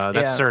 and that's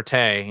Yeah. Sir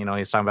Tay.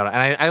 He's talking about it,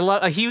 and I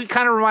love. He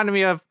kind of reminded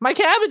me of my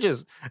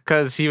cabbages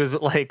because he was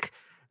like,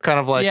 kind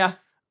of like, Yeah,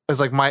 It's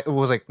like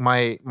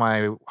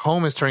my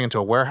home is turning into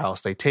a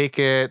warehouse. They take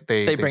it,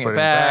 they bring put it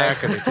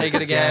back, and they take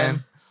it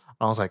again.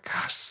 I was like,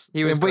 gosh,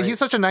 He was but great. he's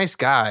such a nice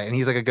guy, and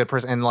he's like a good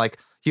person, and like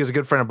he was a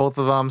good friend of both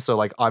of them. So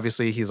like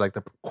obviously he's like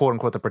the quote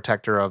unquote the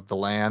protector of the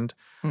land.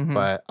 Mhm.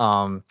 But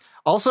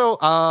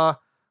also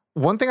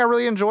one thing I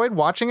really enjoyed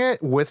watching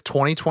it with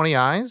 2020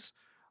 eyes,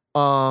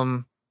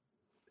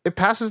 it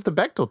passes the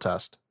Bechdel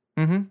test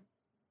Mhm.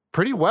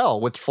 pretty well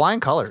with flying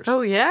colors.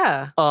 Oh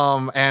yeah.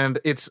 And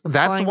that's the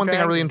flying one thing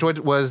I really enjoyed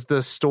dragons. was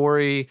the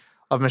story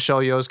of Michelle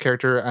Yeoh's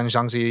character and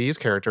Zhang Ziyi's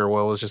character,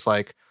 where it was just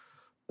like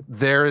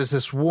there is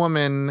this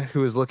woman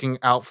who is looking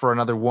out for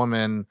another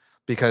woman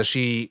because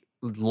she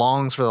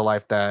longs for the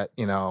life that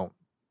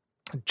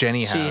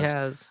Jenny She has.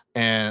 has.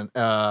 And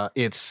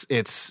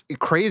it's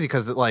crazy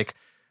because like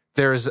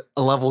there's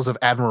levels of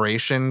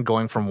admiration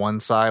going from one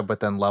side, but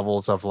then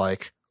levels of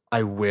like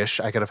I wish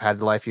I could have had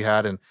the life you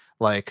had, and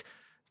like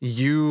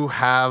you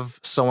have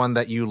someone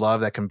that you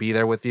love that can be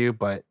there with you,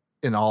 but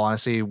in all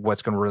honesty,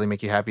 what's going to really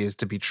make you happy is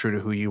to be true to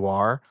who you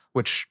are,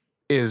 which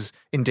is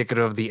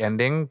indicative of the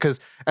ending. Because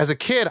as a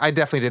kid, I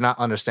definitely did not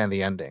understand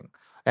the ending,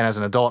 and as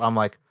an adult, I'm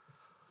like,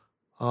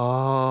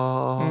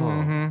 oh,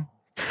 Mhm.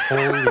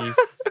 holy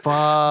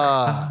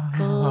fuck.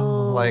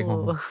 Oh.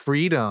 Like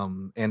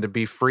freedom and to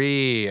be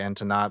free and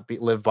to not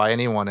live by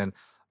anyone. And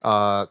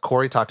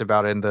Corey talked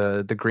about it in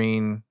the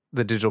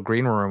digital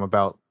green room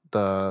about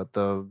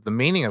the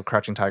meaning of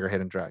Crouching Tiger,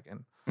 Hidden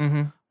Dragon.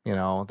 Mhm.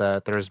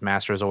 that there's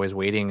masters always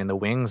waiting in the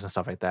wings and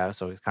stuff like that.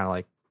 So it's kind of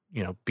like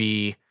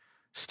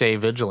stay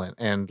vigilant,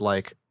 and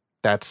like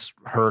that's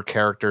her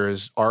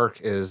character's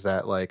arc is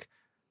that like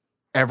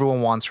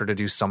everyone wants her to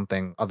do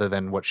something other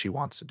than what she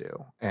wants to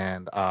do.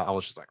 And I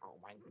was just like, oh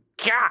my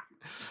god.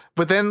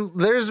 But then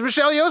there's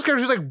Michelle Yeoh's character.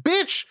 She's like,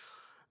 bitch,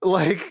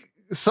 like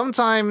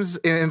sometimes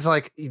it's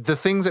like the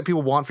things that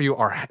people want for you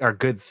are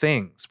good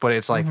things, but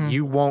it's like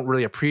you won't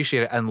really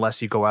appreciate it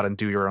unless you go out and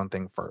do your own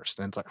thing first.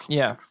 And it's like,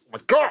 Yeah. oh my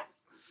god.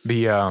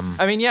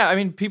 I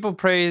mean, people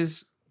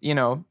praise,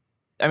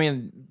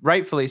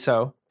 rightfully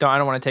so. I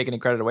don't want to take any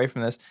credit away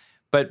from this,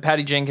 but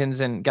Patty Jenkins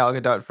and Gal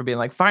Gadot for being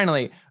like,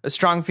 finally, a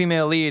strong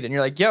female lead. And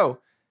you're like, yo,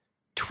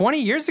 20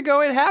 years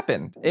ago it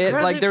happened. There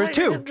was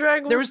two.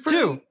 There was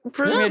two.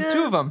 We had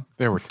two of them,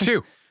 There were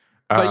two.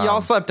 but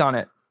y'all slept on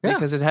it yeah.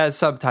 because it has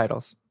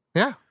subtitles.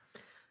 Yeah.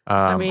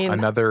 I mean,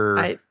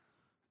 another.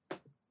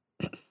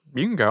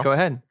 You can go. Go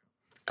ahead.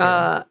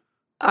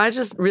 I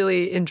just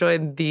really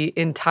enjoyed the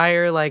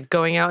entire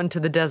going out into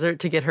the desert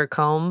to get her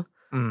comb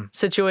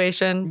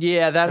situation.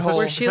 Yeah, that That's whole.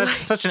 Where she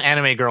such, such an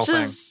anime girl thing.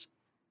 Just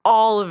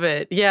all of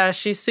it. Yeah,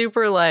 she's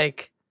super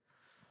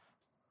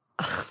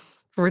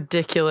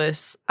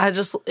ridiculous.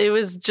 It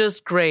was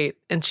just great.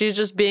 And she's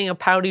just being a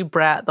pouty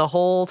brat the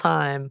whole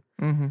time.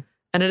 Mm-hmm.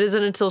 And it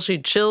isn't until she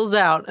chills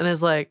out and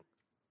is like,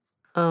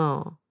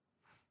 oh,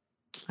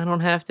 I don't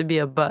have to be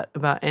a butt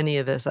about any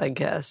of this, I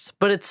guess.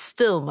 But it's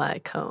still my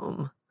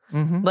comb.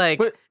 Mm-hmm.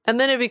 Like, and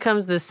then it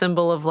becomes this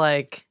symbol of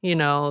like, you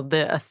know,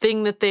 a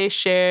thing that they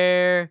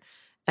share.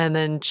 And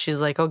then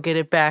she's like, I'll get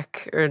it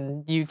back,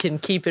 or you can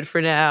keep it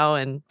for now.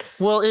 And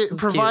Well, it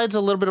It's provides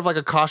a little bit of like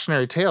a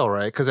cautionary tale,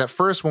 right? Because at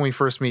first, when we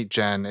first meet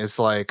Jen, it's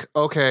like,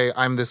 okay,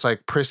 I'm this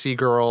like prissy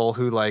girl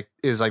who like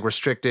is like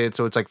restricted,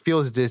 so it's like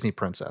feels Disney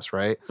princess,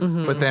 right?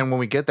 Mhm. But then when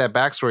we get that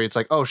backstory, it's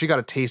like, oh, she got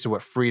a taste of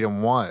what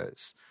freedom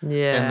was,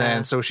 yeah. and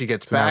then so she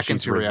gets So now back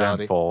she's into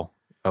reality. resentful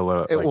a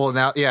little. It- like- well,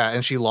 now, yeah,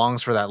 and she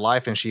longs for that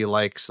life, and she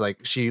likes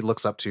she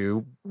looks up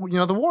to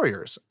the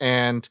warriors,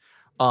 and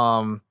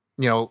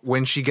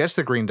when she gets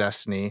the Green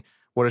Destiny,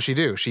 what does she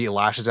do? She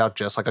lashes out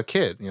just like a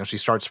kid. She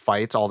starts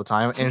fights all the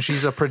time, and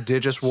she's a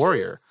prodigious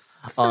warrior.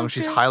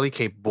 She's highly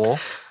capable,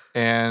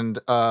 and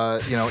I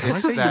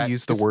it's like that that you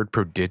use the word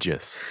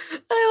prodigious.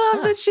 I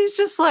love that she's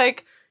just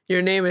like,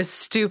 your name is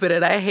stupid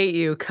and I hate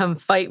you. Come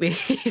fight me.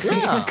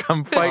 Yeah.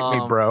 Come fight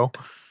me, bro.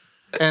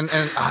 and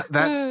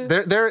that's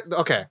they're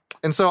okay.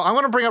 And so I'm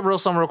gonna bring up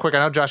something real quick. I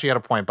know Josh, you had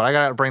a point, but I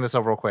gotta bring this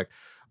up real quick.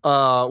 We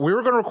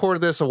were gonna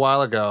record this a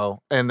while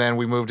ago, and then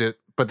we moved it.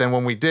 But then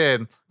when we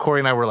did, Corey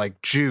and I were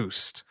like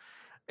juiced,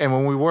 and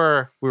when we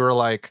were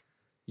like,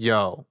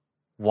 "Yo,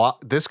 what?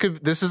 This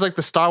is like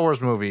the Star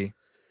Wars movie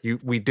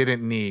we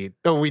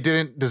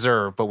didn't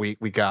deserve, but we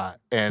got."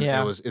 And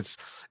Yeah.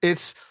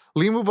 it's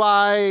Lee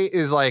Mubai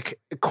is like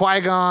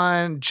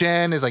Qui-Gon,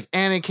 Jen is like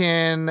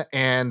Anakin,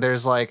 and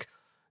there's like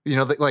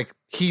like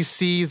he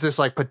sees this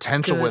like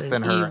potential Good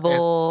within and her.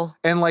 evil.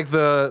 And like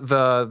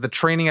the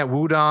training at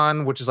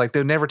Wudon, which is like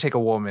they'll never take a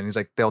woman. He's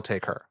like, they'll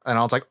take her. And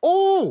I was like,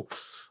 oh,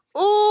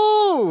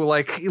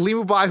 like Lee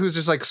Mubai, who's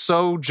just like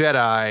so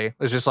Jedi,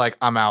 is just like,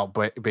 I'm out,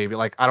 baby.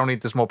 Like, I don't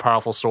need this more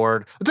powerful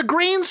sword. It's a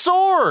green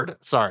sword.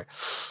 Sorry.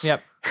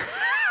 Yep.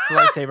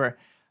 Lightsaber.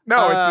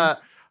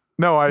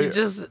 No, You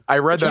just I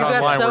read that you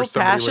online got where so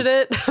somebody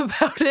passionate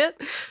about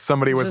it.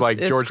 somebody was Just- like,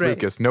 it's George great.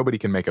 Lucas, nobody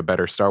can make a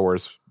better Star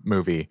Wars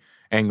movie.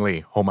 Ang Lee,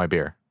 hold my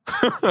beer.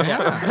 Hold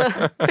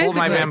my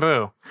Basically.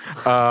 bamboo.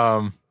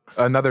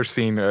 Another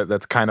scene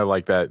that's kind of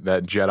like that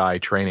Jedi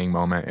training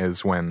moment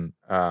is when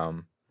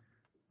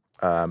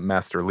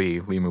Master Lee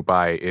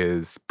Mubai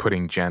is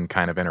putting Jen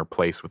kind of in her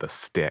place with a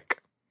stick.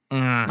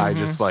 I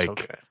just So like,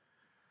 good.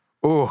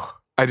 oh,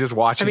 I just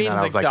watching I mean, that,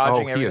 I like was like,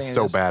 dodging oh, he is everything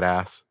so and just-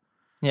 badass.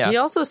 Yeah. He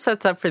also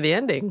sets up for the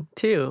ending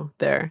too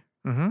there.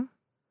 Mm-hmm.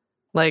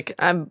 Like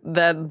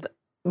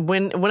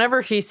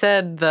whenever he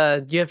said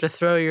you have to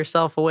throw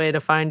yourself away to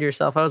find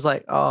yourself, I was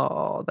like,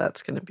 oh,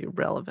 that's going to be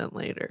relevant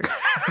later.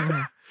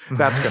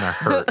 That's gonna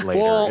hurt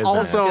later. Well, isn't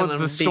also Gonna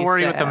the be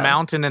story with the sad.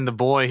 mountain and the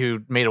boy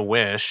who made a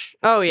wish.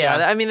 Oh yeah.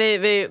 Yeah. I mean,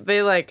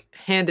 they like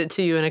hand it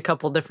to you in a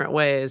couple different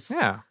ways.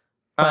 Yeah.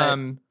 But-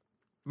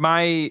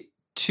 My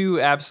two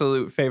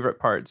absolute favorite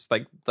parts,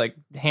 like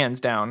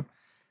hands down,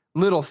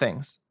 little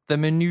things, the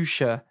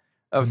minutia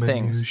of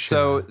things. Minutia.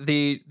 So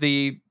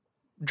the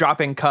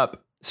dropping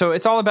cup. So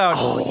it's all about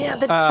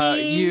the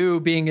tea. you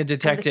being a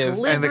detective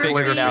and the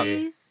figuring it out.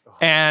 calligraphy.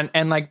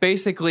 and like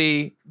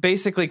basically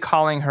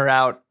calling her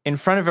out in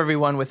front of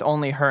everyone with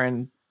only her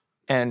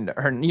and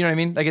her. You know what I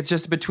mean? Like it's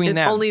just between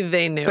them. Only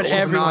they knew. But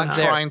She's everyone's not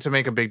there. trying to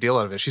make a big deal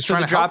out of it. She's So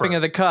trying the to help dropping her.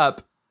 of the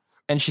cup,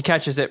 and she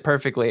catches it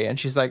perfectly, and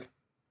she's like,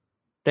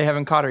 "They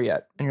haven't caught her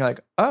yet," and you're like,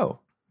 "Oh."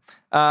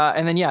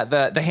 And then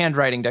the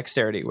handwriting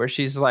dexterity, where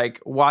she's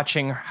like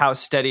watching how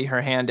steady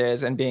her hand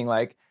is and being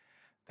like,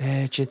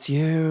 "Bitch, it's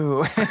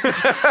you.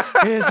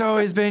 It's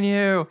always been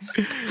you."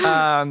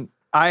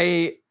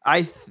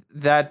 I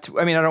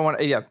don't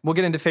want. Yeah, we'll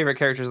get into favorite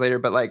characters later,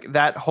 but like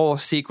that whole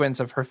sequence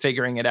of her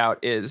figuring it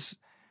out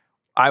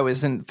I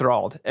was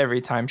enthralled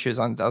every time she was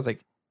on. I was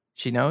like,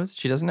 she knows,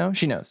 she doesn't know,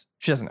 she knows,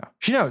 she doesn't know,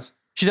 she knows,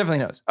 she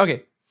definitely knows.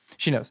 Okay,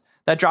 she knows.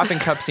 That dropping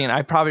cup scene,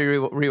 I probably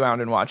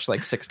rewound and watched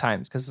like 6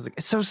 times because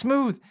it's so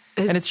smooth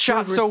and it's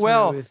shot so super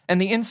well, smooth.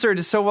 and the insert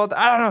is so well.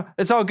 I don't know,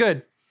 it's all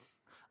good.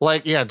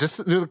 Like, yeah, just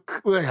with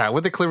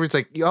the calligraphy, it's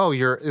like, oh,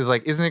 you're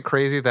like, isn't it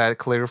crazy that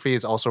calligraphy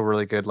is also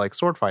really good, like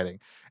sword fighting?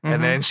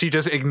 And then she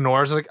just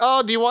ignores, like,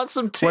 oh, do you want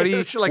some tea? What do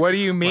you She's like, What do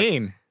you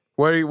mean?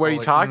 What are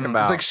you talking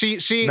about? It's like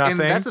she, Nothing? and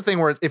that's the thing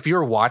where if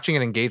you're watching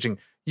and engaging,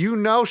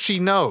 she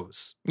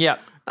knows. Yeah,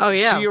 Oh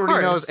yeah. she of already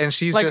course. knows, and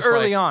she's like just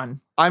early like,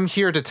 on, I'm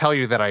here to tell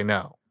you that I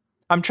know.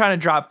 I'm trying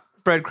to drop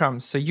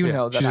breadcrumbs so you Yeah,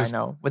 know that she's I just-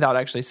 know without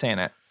actually saying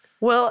it.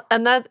 Well,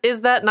 and that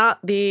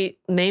not the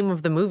name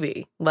of the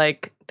movie?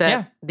 Like that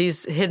Yeah.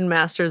 these hidden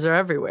masters are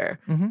everywhere.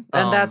 Mhm.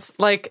 And that's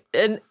like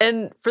and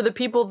for the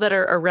people that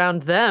are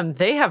around them,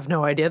 they have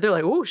no idea. They're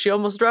like, "Ooh, she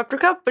almost dropped her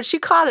cup, but she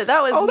caught it.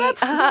 That was oh, neat."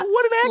 that's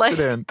what an Like-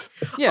 accident.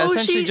 Yeah, Oh,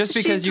 essentially, she- just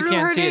she because you drew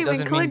can't her see it name in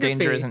doesn't mean danger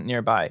calligraphy. isn't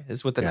nearby.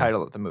 Is what the Yeah.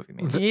 title of the movie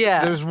means.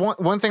 Yeah. There's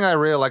one thing I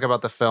really like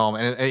about the film,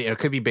 and it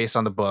could be based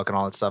on the book and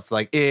all that stuff.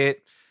 Like we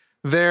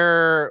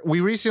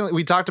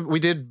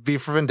did V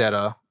for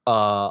Vendetta,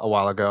 a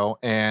while ago,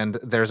 and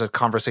there's a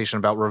conversation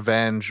about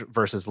revenge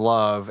versus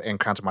love in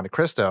Count of Monte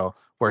Cristo,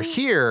 where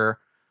here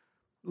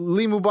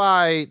Li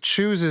Mubai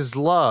chooses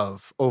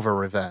love over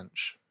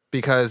revenge,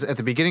 because at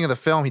the beginning of the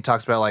film he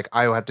talks about like,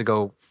 I have to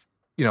go,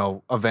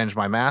 avenge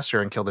my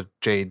master and kill the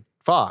Jade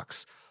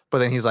Fox, but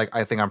then he's like,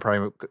 I think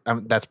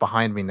that's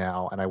behind me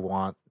now, and I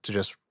want to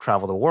just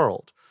travel the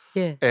world.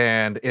 Yeah.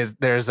 And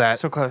there's that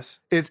So close.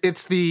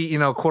 it's the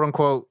quote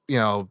unquote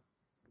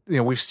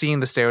we've seen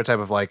the stereotype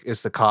of like,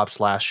 it's the cop's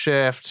last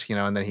shift,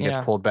 and then he gets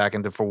pulled back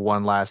into for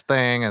one last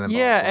thing, and then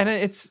And he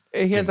has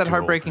Didn't that do all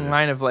heartbreaking this.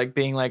 line of like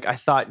being like, I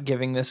thought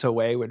giving this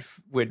away would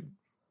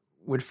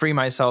free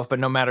myself, but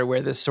no matter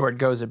where this sword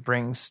goes, it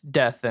brings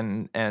death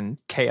and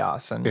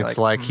chaos. And it's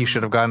like he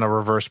should have gotten a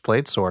reverse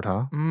blade sword,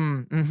 huh?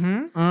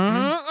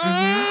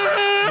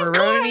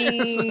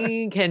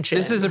 Rurouni Kenshin.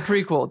 This is a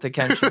prequel to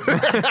Kenshin.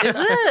 Is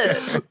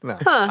it? No.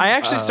 I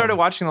actually started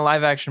watching the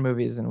live action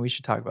movies, and we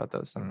should talk about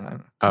those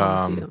sometime. I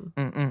wanna see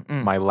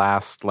him. My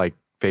last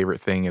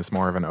favorite thing is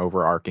more of an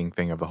overarching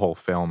thing of the whole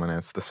film, and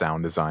it's the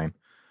sound design,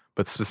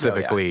 but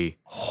specifically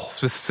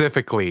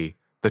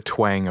the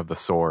twang of the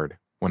sword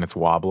when it's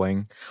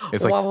wobbling.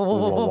 It's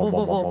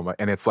like,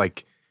 and it's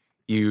like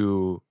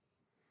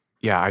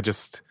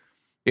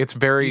it's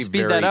very, You speed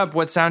very, that up.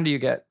 What sound do you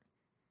get?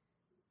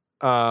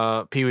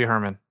 Pee Wee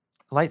Herman.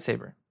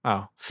 Lightsaber.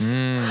 Oh,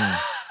 I'm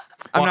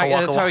Waka, not.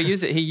 waka, That's how waka. he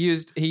used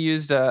it. He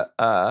used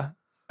a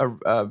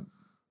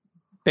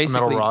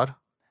basically metal rod.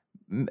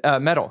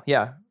 metal,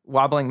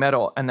 wobbling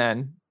metal, and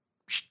then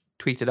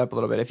tweaked it up a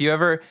little bit. If you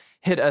ever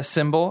hit a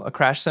cymbal, a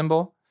crash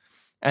cymbal,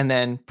 and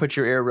then put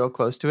your ear real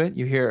close to it,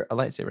 you hear a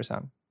lightsaber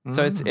sound.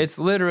 So it's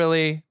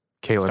literally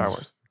Star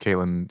Wars.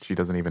 Kaylin, she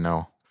doesn't even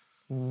know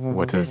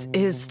what to. This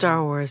is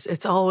Star Wars.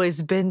 It's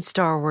always been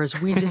Star Wars.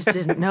 We just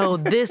didn't know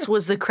this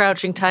was the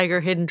Crouching Tiger,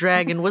 Hidden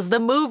Dragon, was the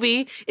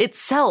movie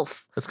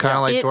itself. It's kind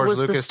of like It George was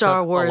the Lucas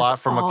Star took Wars a lot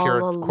from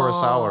Akira all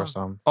Kurosawa or along.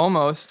 something.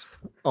 Almost.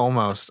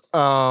 Almost.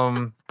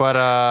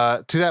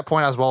 But to that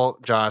point as well,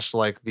 Josh,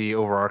 like the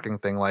overarching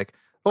thing, like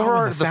and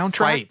overall the the soundtrack?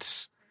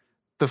 fights,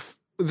 the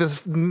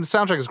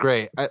soundtrack is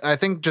great. I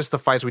think just the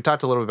fights we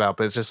talked a little bit about,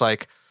 but it's just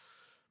like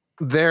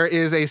there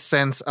is a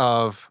sense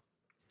of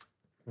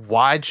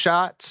wide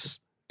shots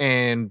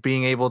and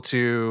being able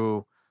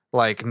to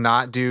like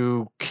not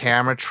do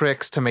camera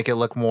tricks to make it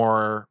look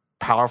more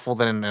powerful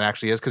than it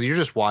actually is, because you're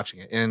just watching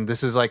it. And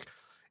this is like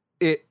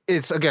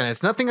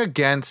it's nothing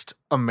against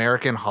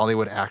American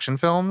Hollywood action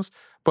films,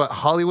 but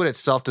Hollywood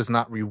itself does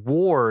not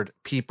reward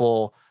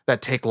people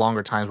that take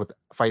longer times with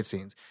fight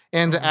scenes.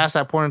 And to ask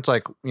that point, it's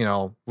like,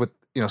 with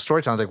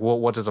storytelling, it's like, well,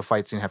 what does a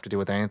fight scene have to do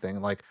with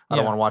anything? Like, I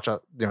don't want to watch a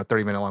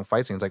 30-minute long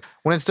fight scenes. Like,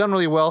 when it's done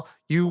really well,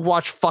 you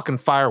watch fucking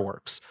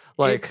fireworks.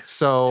 Like,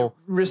 so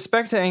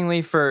Respect to Ang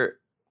Lee for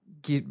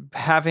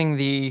having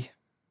the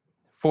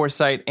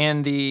foresight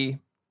and the,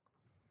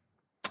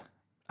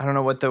 I don't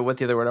know what the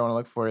other word I want to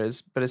look for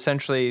is, but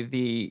essentially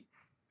the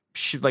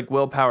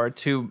willpower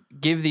to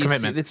give these.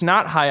 Commitment. It's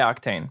not high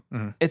octane.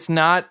 Mhm. It's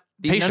not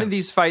none Patience. of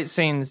these fight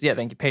scenes. Yeah,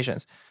 thank you.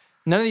 Patience.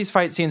 None of these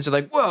fight scenes are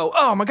like, whoa,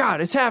 oh my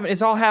God, it's happening.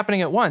 It's all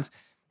happening at once.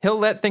 He'll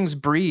let things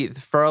breathe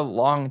for a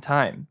long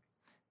time.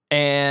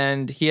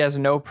 And he has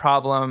no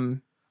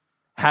problem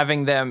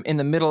having them in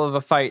the middle of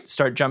a fight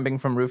start jumping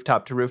from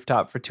rooftop to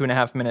rooftop for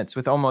 2.5 minutes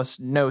with almost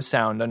no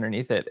sound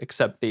underneath it,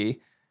 except the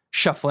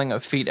shuffling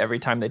of feet every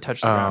time they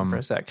touch the ground for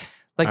a sec.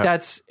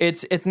 Like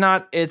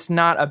it's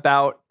not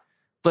about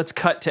let's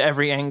cut to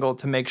every angle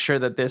to make sure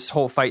that this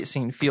whole fight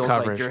scene feels like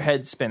Coverage. your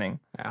head spinning.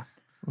 Yeah.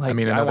 Like, I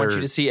mean, I want another-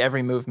 you to see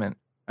every movement.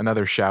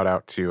 Another shout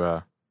out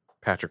to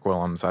Patrick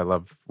Willems. I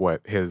love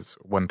what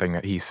one thing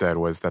that he said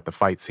was that the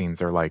fight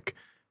scenes are like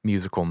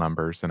musical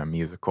numbers in a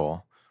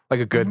musical. Like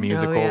a good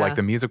musical, yeah. like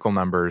the musical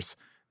numbers,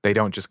 they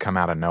don't just come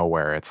out of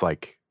nowhere. It's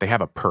like they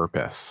have a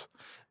purpose.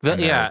 that's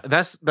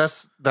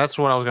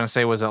what I was gonna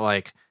say, was that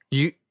like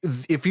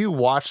if you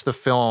watch the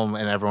film,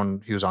 and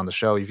everyone who's on the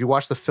show, if you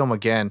watch the film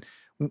again,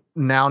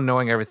 now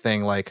knowing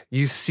everything, like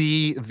you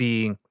see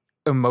the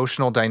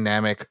emotional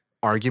dynamic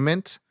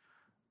argument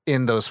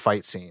in those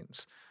fight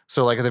scenes.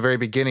 So like at the very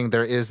beginning,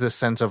 there is this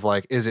sense of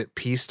like, is it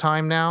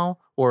peacetime now?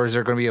 Or is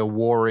there going to be a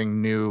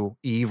warring new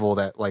evil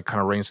that like kind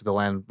of reigns through the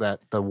land that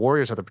the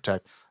warriors have to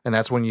protect? And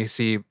that's when you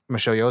see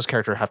Michelle Yeoh's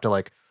character have to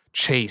like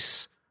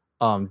chase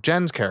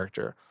Jen's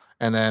character.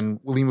 And then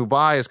Li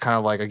Mubai is kind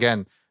of like,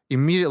 again,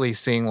 immediately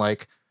seeing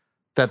like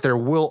that there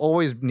will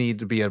always need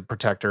to be a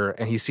protector,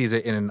 and he sees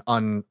it in an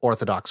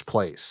unorthodox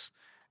place.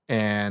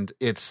 And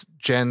it's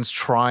Jen's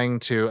trying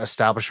to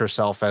establish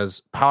herself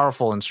as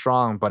powerful and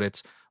strong, but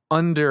it's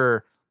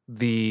under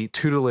the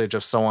tutelage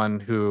of someone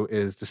who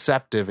is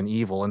deceptive and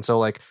evil. And so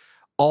like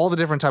all the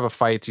different type of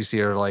fights you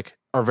see are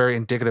very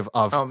indicative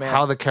of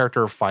how the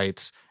character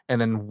fights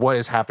and then what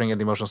is happening in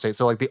the emotional state.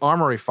 So like the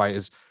armory fight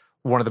is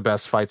one of the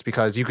best fights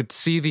because you could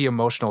see the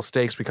emotional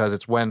stakes, because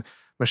it's when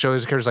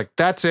Michelle's character's like,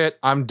 that's it,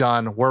 I'm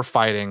done, we're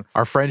fighting.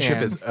 Our friendship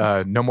And-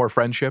 is no more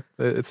friendship,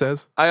 it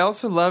says. I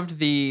also loved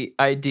the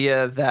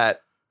idea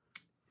that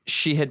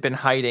she had been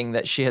hiding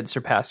that she had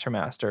surpassed her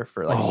master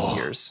for like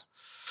years.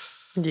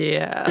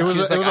 Yeah. It was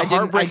She a like,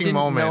 heartbreaking I didn't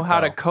moment, know how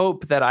to though.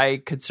 cope that I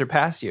could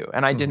surpass you,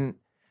 and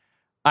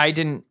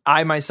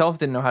I myself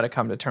didn't know how to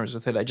come to terms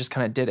with it. I just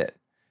kind of did it.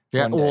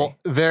 Yeah, one day. well,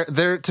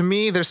 there to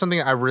me, there's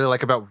something I really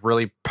like about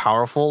really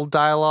powerful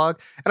dialogue,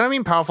 and I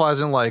mean powerful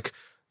as in like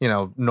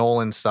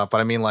Nolan stuff,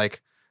 but I mean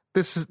like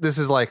this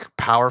is like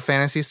power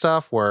fantasy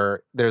stuff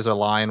where there's a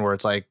line where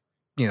it's like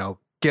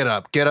get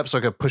up so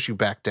I could push you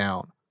back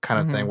down kind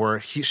of thing. Where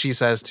she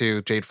says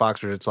to Jade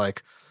Foster, it's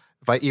like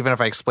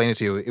if I explain it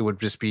to you, it would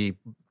just be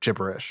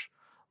gibberish.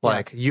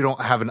 Like you don't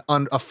have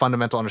a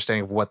fundamental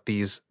understanding of what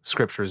these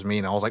scriptures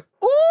mean. I was like,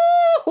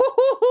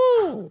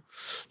 ooh,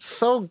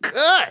 so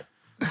good.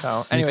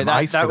 So anyway, some that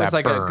ice for was that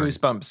like burn. a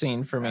goosebump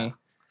scene for me.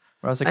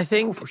 Where I was like, I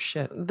think oh,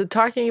 shit. the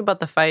talking about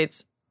the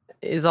fights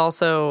is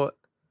also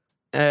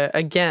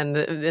again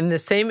in the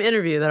same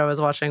interview that I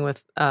was watching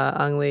with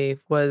Ang Lee he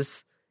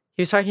was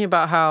talking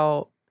about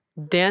how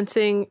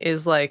dancing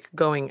is like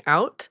going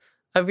out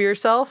of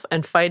yourself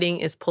and fighting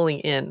is pulling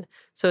in.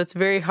 So it's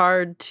very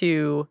hard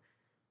to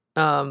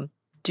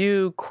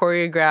do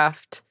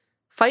choreographed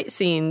fight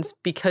scenes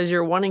because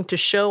you're wanting to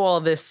show all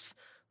this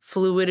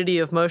fluidity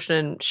of motion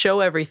and show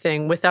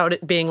everything without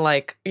it being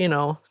like,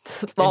 all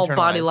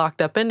body Internalized.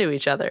 locked up into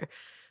each other.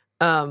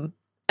 And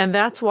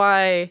that's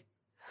why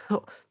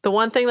the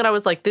one thing that I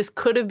was like, this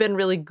could have been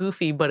really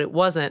goofy, but it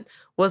wasn't,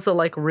 was the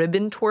like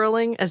ribbon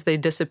twirling as they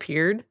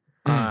disappeared.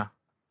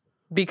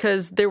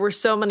 Because there were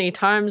so many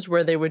times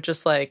where they would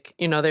just like,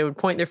 they would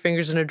point their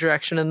fingers in a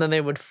direction and then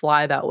they would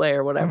fly that way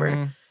or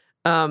whatever.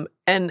 And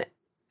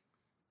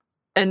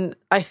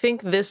I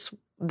think this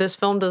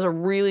film does a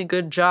really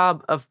good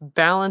job of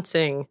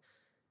balancing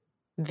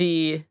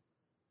the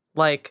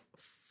like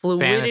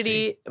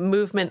fluidity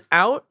movement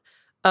out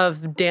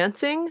of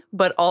dancing,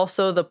 but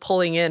also the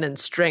pulling in and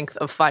strength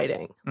of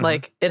fighting.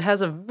 Like it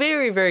has a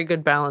very, very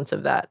good balance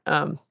of that.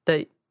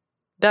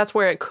 That's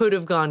where it could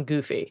have gone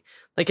goofy.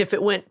 Like if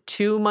it went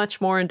too much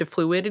more into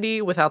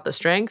fluidity without the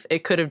strength,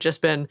 it could have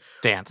just been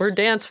we're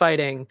dance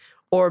fighting.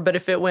 But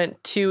if it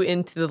went too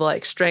into the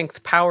like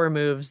strength power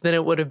moves, then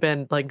it would have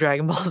been like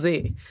Dragon Ball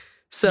Z.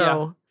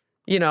 So,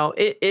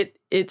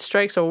 it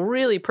strikes a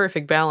really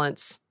perfect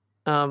balance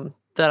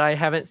that I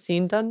haven't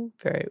seen done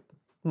very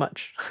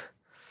much.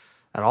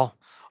 At all.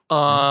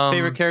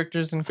 Favorite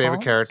characters and favorite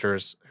quals?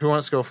 characters. Who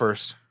wants to go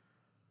first?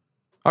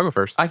 I'll go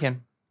first. I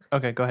can.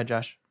 Okay, go ahead,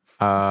 Josh.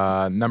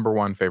 Number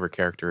one favorite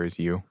character is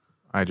you.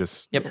 I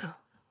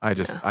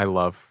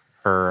love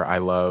her. I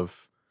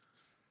love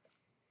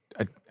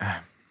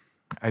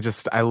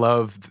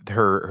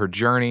her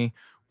journey,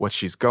 what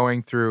she's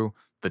going through,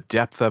 the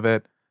depth of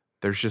it.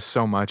 There's just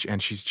so much,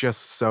 and she's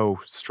just so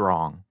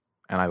strong,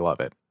 and I love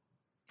it.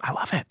 I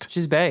love it.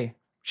 She's Bae.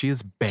 She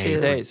is Bae She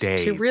for is.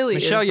 days. She really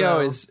Michelle is,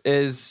 Yeoh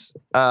is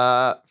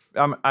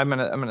I'm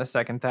gonna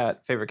second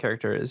that. Favorite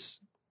character is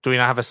Do we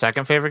not have a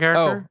second favorite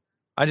character?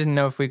 I didn't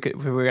know if we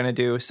were gonna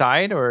do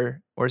side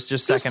or it's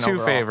just Just second two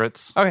overall.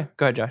 favorites. Okay,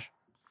 go ahead, Josh.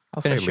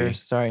 I'll Finish say Lee.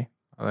 yours. Sorry.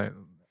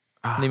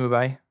 Ah. Lee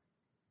Mubai.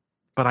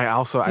 But I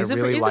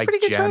really he's a like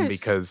pretty good Jen choice.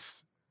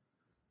 because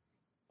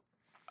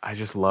I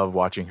just love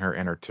watching her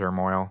inner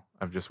turmoil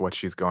of just what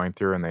she's going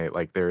through, and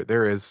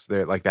there is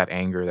like that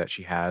anger that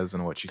she has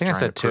and what she's I think I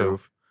trying said to two.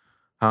 prove.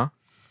 Huh?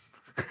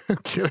 I'm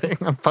kidding.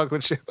 I'm fucking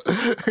with you.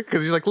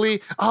 Because he's like,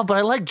 Lee, but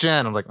I like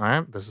Jen. I'm like, all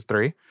right, this is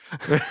 3.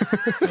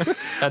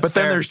 But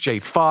then there's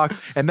Jade Fox,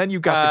 and then you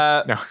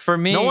got no. for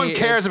me. No one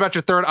cares it's- about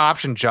your third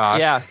option, Josh.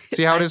 Yeah.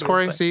 See how it is,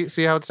 Corey? Exactly.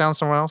 See how it sounds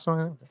somewhere else?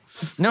 No,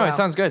 Wow. it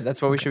sounds good.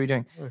 That's what we should be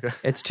doing. Okay.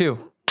 It's 2.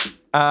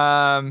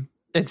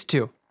 It's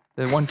 2.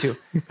 The 1, 2.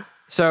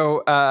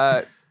 So,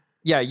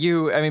 Michelle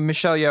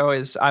Yeoh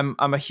is. I'm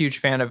a huge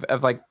fan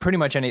of like pretty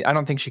much any. I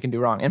don't think she can do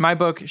wrong. In my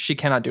book, she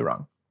cannot do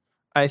wrong.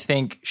 I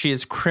think she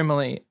is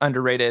criminally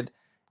underrated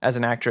as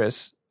an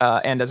actress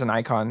and as an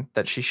icon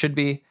that she should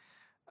be.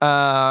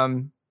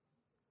 And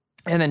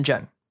then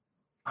Jen,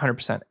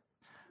 100%.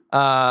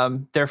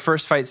 Their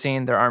first fight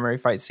scene, their armory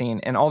fight scene,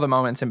 and all the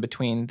moments in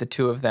between the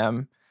two of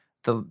them,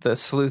 the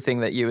sleuthing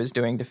that Yu is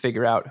doing to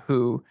figure out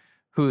who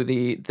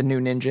the new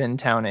ninja in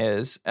town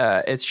is.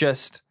 It's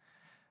just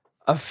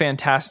a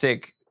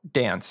fantastic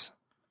dance,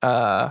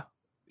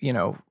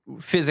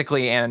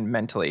 physically and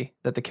mentally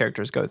that the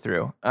characters go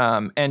through.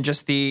 And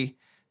just the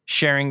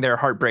sharing their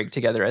heartbreak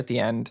together at the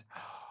end,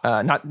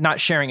 not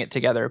sharing it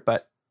together,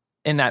 but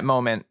in that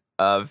moment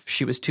of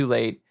she was too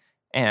late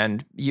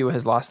and Yu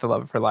has lost the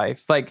love of her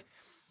life. Like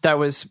that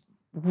was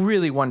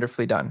really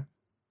wonderfully done.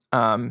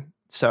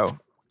 So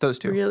those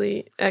two.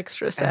 Really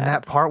extra sad. And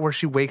that part where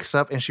she wakes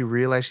up and she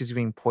realizes she's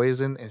being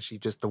poisoned and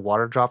the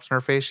water drops in her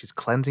face. She's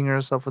cleansing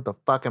herself with the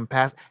fucking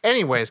past.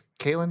 Anyways,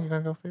 Caitlin, you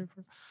gonna go favorite?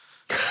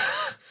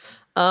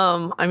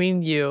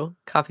 You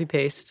copy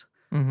paste.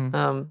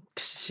 Mm-hmm.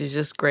 She's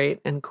just great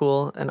and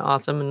cool and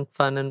awesome and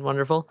fun and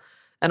wonderful,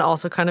 and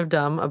also kind of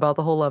dumb about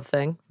the whole love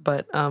thing,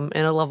 but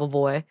in a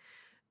lovable way.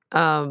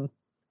 And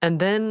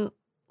then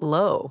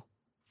Lo,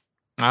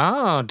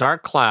 Oh,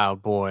 Dark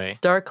Cloud Boy.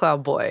 Dark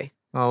Cloud Boy.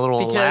 A little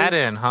Because-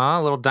 Aladdin, huh?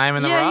 A little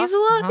diamond in the rough. He's a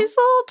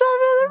little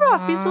diamond in the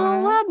rough. He's a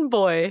little Aladdin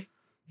boy.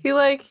 He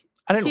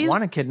I didn't He's-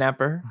 want to kidnap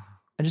her.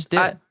 I just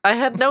did. I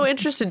had no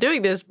interest in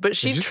doing this, but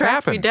she just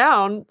tracked me happened.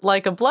 down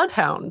like a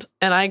bloodhound,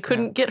 and I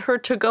couldn't get her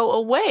to go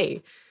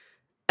away.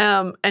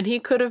 And he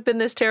could have been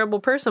this terrible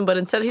person, but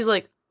instead he's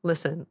like,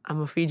 listen, I'm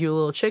going to feed you a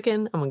little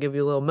chicken, I'm going to give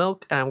you a little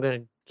milk, and I'm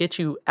going to get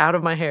you out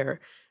of my hair.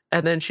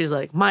 And then she's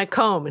like, my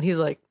comb. And he's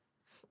like,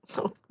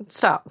 oh,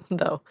 stop,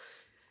 though.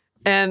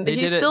 And they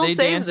he did still it. They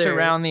saves danced her.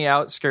 around the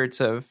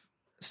outskirts of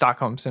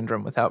Stockholm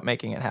Syndrome without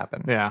making it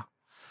happen. Yeah.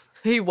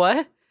 He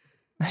what?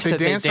 I They said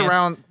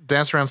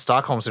danced around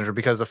Stockholm Syndrome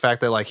because the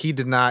fact that like he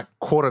did not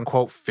quote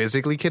unquote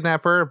physically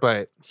kidnap her,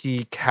 but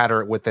he had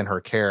her within her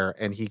care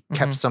and he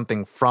kept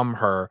something from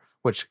her,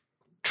 which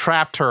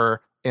trapped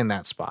her in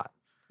that spot.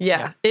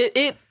 Yeah.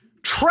 It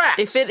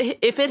Traps.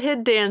 if it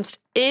had danced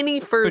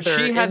any further, But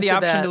she had the into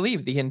option that- to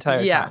leave the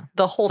entire Yeah, time.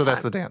 the whole So time.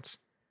 that's the dance.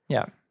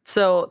 Yeah.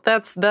 So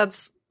that's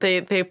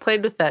they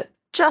played with that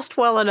just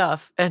well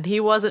enough, and he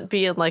wasn't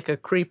being like a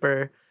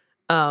creeper.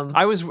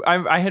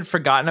 I had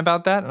forgotten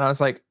about that, and I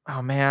was like,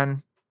 oh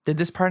man, did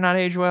this part not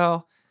age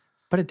well?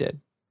 But it did.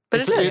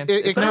 But It's- it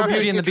did. It's no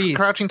Beauty and the Beast.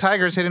 Crouching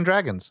Tigers, Hidden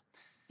Dragons.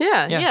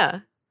 Yeah, Yeah.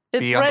 yeah.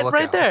 Be on the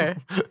Right lookout. there.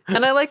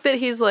 And I like that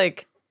he's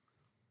like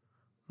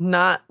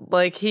not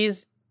like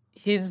he's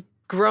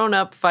grown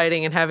up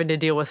fighting and having to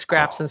deal with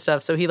scraps and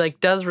stuff. So he like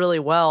does really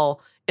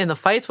well in the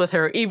fights with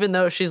her, even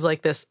though she's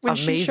like this When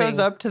amazing. she shows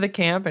up to the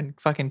camp and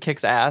fucking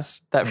kicks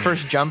ass, that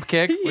first jump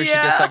kick where she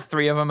Yeah. gets like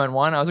 3 of them in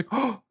one, I was like,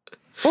 oh,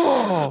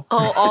 Oh,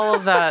 all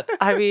of that.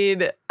 I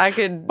mean, I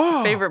could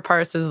favorite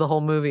parts is the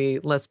whole movie,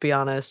 let's be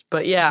honest.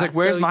 But yeah. she's like,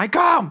 where's so, my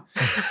gum?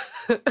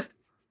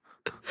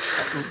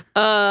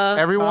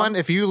 Everyone,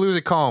 if you lose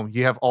a comb,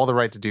 you have all the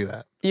right to do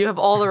that. you have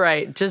all the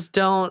right. Just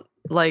don't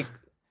like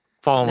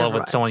Fall in Never love with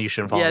mind. someone you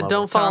shouldn't fall in yeah, love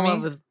don't with. fall in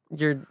Tommy? love with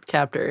your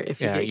captor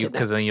if you Yeah, get kidnapped.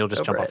 because then you'll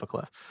just jump over off it. a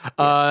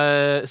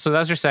cliff. So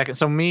that's your second.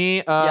 So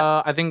me,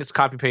 I think it's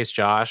copy paste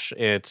Josh.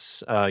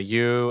 It's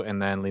you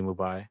and then Lee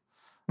Mubai.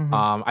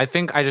 Mhm. I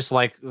think I just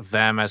like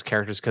them as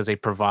characters because they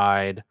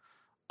provide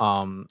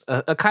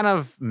a kind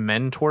of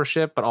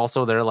mentorship, but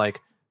also they're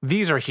like,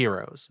 these are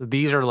heroes.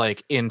 These are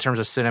like, in terms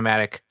of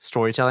cinematic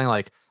storytelling,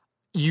 like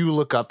you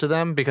look up to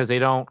them because they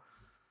don't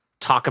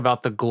talk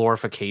about the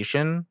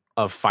glorification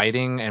of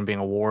fighting and being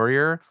a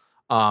warrior.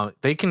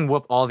 They can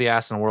whoop all the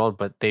ass in the world,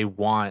 but they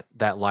want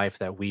that life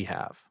that we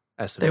have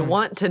as They civilians.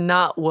 want to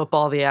not whoop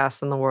all the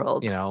ass in the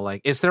world. You know,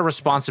 like it's their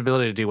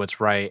responsibility to do what's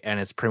right, and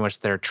it's pretty much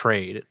their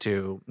trade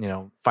to, you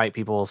know, fight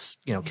people,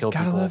 you know, kill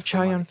Gotta people. love for Chow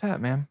money. Yun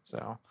Fat, man.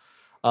 So,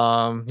 Yeah,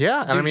 and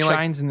Dude I mean, like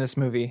shines in this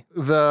movie.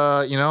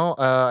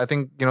 I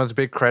think it's a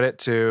big credit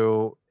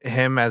to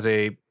him as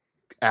a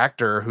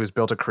actor who's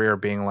built a career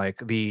being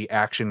like the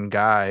action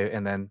guy,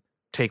 and then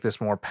take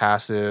this more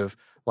passive,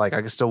 like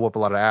I can still whoop a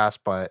lot of ass,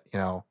 but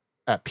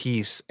at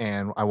peace,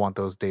 and I want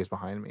those days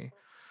behind me.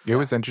 It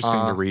was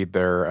interesting to read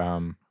their,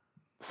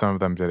 some of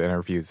them did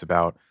interviews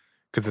about,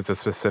 because it's a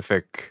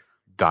specific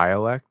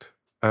dialect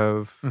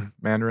of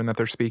Mandarin that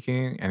they're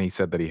speaking. And he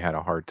said that he had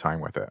a hard time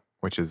with it,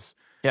 which is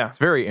it's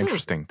very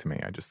interesting to me.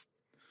 I just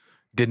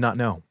did not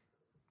know.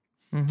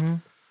 Mm-hmm.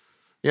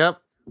 Yep.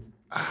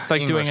 It's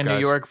like doing English a New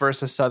guys. York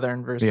versus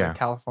Southern versus Yeah.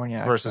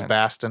 California versus accent.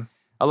 Baston.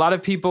 A lot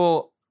of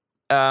people,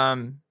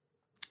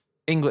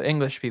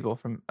 English people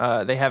from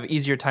they have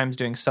easier times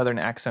doing Southern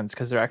accents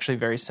because they're actually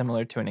very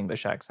similar to an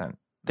English accent.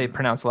 They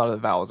pronounce a lot of the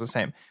vowels the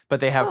same, but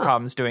they have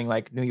problems doing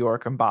like New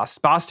York and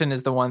Boston. Boston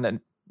is the one that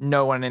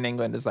no one in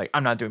England is like,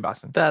 I'm not doing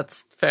Boston.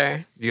 That's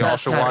fair. You all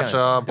should not watch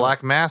gonna-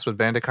 Black Mass with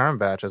Bandit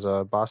Cumberbatch as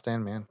a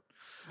Boston man.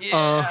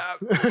 Yeah.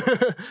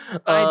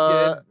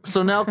 I did.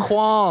 So now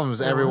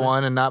qualms,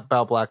 everyone, and not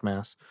about Black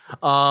Mass.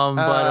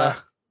 But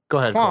go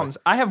ahead. Qualms.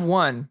 I have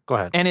one. go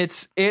ahead. And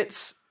it's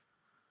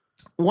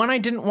one I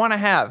didn't want to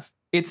have.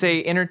 It's a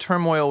inner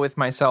turmoil with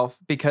myself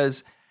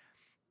because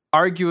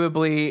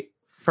arguably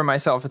for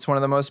myself, it's one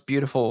of the most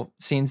beautiful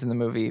scenes in the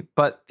movie.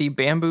 But the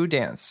bamboo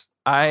dance,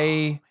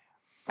 I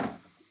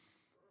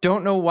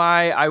don't know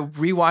why. I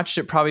rewatched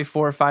it probably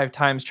 4 or 5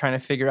 times trying to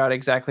figure out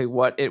exactly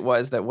what it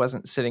was that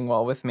wasn't sitting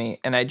well with me.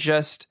 And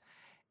it's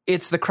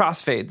the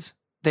crossfades.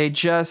 They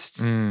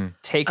just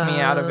take me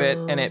out of it,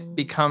 and it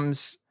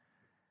becomes,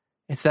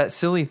 it's that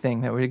silly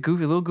thing that we're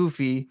goofy, a little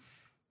goofy,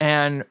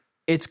 and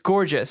it's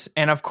gorgeous.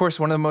 And of course,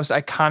 one of the most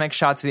iconic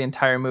shots of the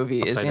entire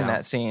movie is Upside in down.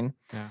 that scene.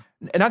 Yeah.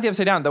 Not the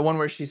upside down, the one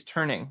where she's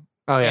turning.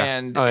 Oh yeah.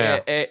 And oh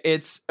yeah.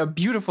 it's a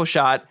beautiful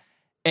shot.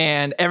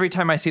 And every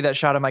time I see that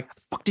shot, I'm like, how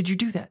the fuck did you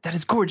do that? That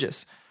is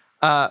gorgeous.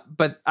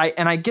 But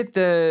I get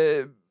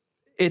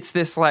it's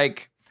this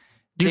like,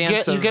 you dance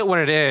get you of- get what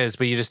it is,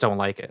 but you just don't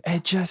like it.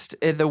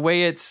 the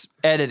way it's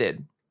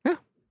edited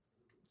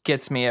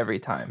gets me every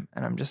time.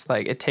 And I'm just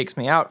like, it takes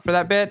me out for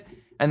that bit.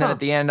 And then at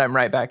the end, I'm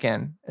right back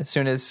in as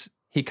soon as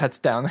he cuts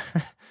down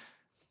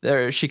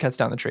she cuts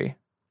down the tree.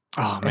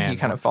 Oh And man, he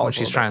kind of when falls a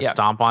she's little trying bit. to Yeah.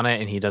 stomp on it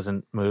and he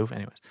doesn't move.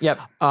 Anyways, Yep.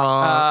 Any But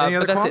other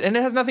that's qualms? it. And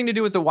it has nothing to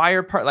do with the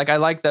wire part. Like I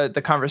like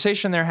the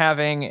conversation they're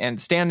having, and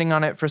standing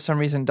on it for some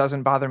reason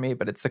doesn't bother me,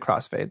 but it's the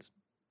crossfades.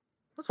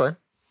 That's fine.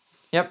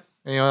 Yep.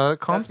 Any other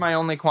qualms? That's my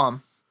only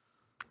qualm.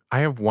 I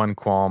have one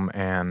qualm,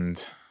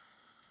 and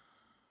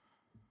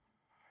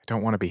I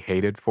don't want to be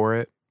hated for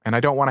it, and I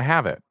don't want to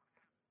have it.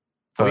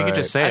 Well, you could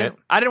just say it.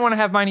 I didn't want to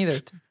have mine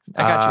either.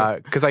 I got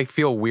you. Because I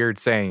feel weird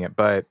saying it,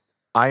 but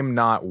I'm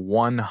not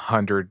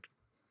 100%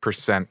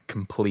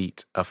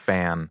 complete a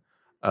fan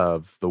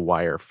of the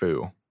wire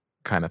foo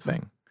kind of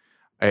thing.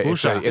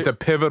 It's a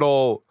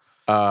pivotal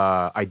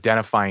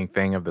identifying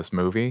thing of this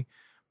movie,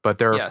 but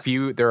there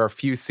are a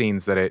few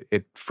scenes that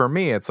it for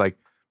me it's like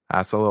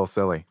that's a little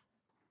silly.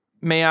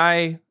 May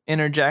I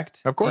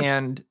interject? Of course.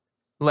 And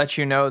let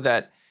you know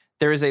that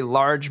there is a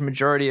large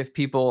majority of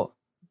people,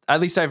 at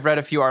least I've read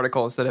a few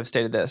articles that have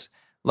stated this,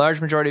 large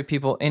majority of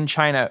people in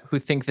China who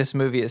think this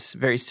movie is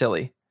very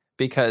silly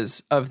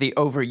because of the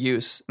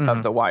overuse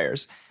of the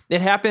wires.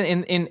 It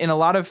happened in a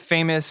lot of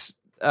famous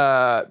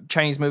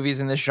Chinese movies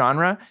in this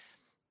genre.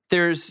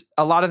 There's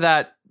a lot of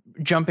that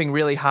jumping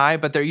really high,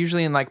 but they're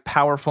usually in like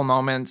powerful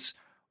moments,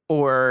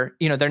 or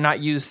they're not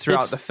used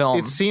throughout the film.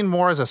 It's seen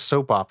more as a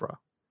soap opera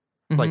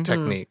like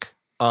technique.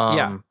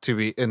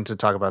 To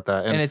talk about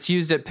that, and it's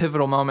used at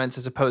pivotal moments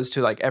as opposed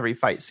to like every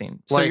fight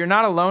scene. So Like- you're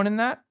not alone in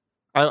that.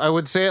 I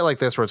would say it like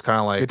this, where it's kind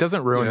of like It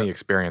doesn't ruin the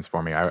experience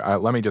for me.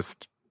 Let me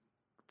just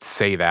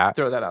say that.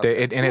 Throw that out.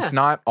 It's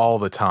not all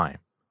the time.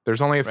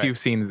 There's only a few Right.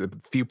 scenes, a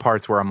few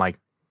parts where I'm like,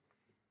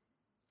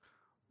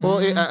 Well,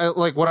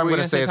 like what I'm were you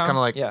going to say is Tom? kind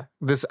of like Yeah.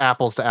 this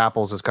apples to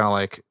apples is kind of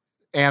like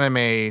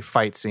anime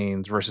fight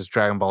scenes versus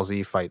Dragon Ball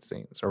Z fight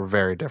scenes are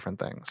very different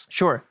things.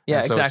 Sure. Yeah,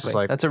 And so it's exactly. just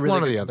like That's a really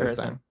one or good the other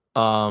comparison.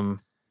 thing.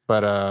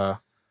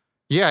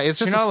 Yeah, it's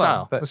just a You're not alone,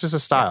 style. but- It's just a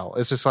style.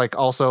 It's just like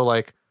also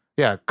like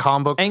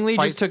comic book. Ang Lee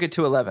fights- just took it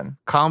to 11.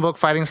 comic book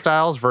fighting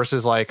styles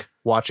versus like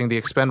watching the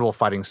Expendable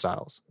fighting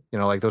styles.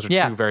 Like those are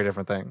Yeah. two very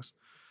different things.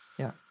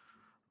 Yeah.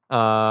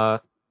 Kayla,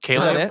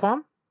 that it?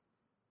 Quam?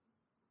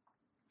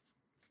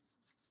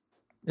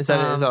 Is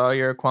that all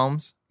your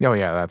qualms, oh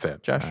yeah, that's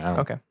it. Josh? I don't-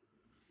 Okay.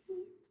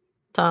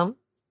 Tom?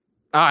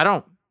 I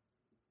don't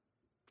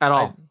at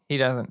all. He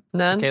doesn't.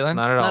 None? Kaylin?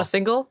 Not at all. Not a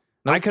single?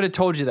 I could have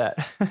told you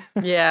that.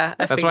 Yeah.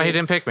 That's why he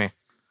didn't pick me.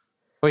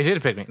 Well, he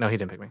did pick me. No, he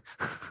didn't pick me.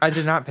 I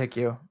did not pick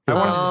you. I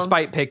wanted to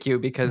spite pick you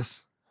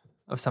because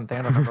of something.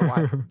 I don't remember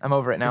why. I'm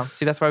over it now.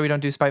 See, that's why we don't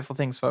do spiteful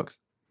things, folks.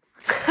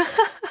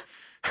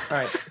 All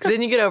right. Because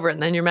then you get over it,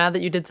 and then you're mad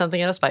that you did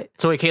something out of spite.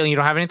 So wait, Caitlin, you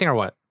don't have anything or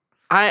what?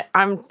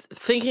 I'm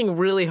thinking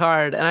really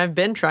hard, and I've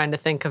been trying to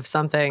think of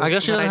something. I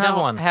guess she but doesn't I have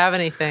don't one. have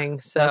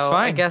anything, so That's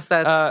fine. I guess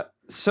that's...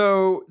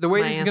 So the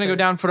way my this is going to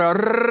go answer. down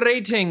for our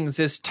ratings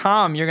is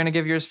Tom, you're going to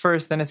give yours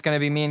first, then it's going to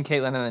be me and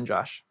Caitlin, and then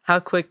Josh. how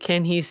quick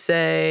can he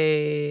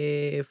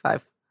say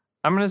 5?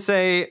 I'm going to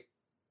say,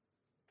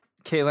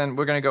 Caitlin,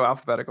 we're going to go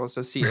alphabetical.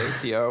 So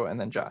C-A-C-O, and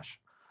then Josh.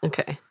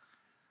 Okay.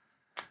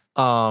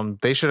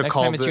 They should have Next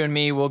time called it's you and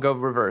me, we'll go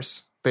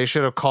reverse. They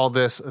should have called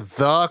this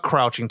the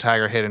Crouching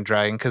Tiger, Hidden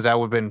Dragon, because that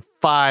would have been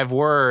 5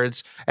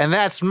 words, and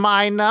that's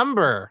my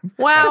number.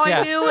 Wow, Yeah,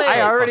 I knew it.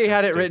 I already Fucking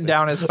had it stupid. written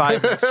down as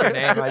 5 next to your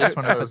name. I just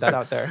want to put that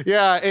out there.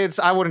 Yeah,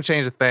 I wouldn't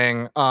change a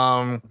thing.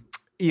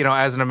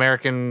 As an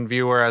American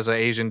viewer, as an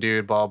Asian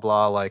dude, blah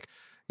blah, like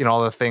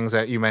all the things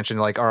that you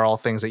mentioned, like are all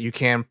things that you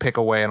can pick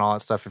away and all that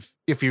stuff.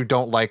 If you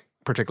don't like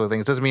particular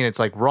things, it doesn't mean it's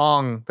like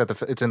wrong that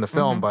it's in the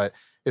film, but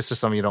it's just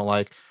something you don't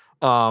like.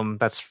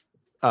 That's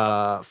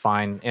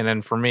fine. And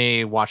then for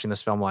me, watching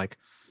this film, like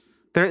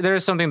there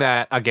is something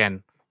that,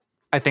 again,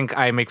 I think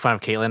I make fun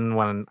of Caitlin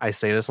when I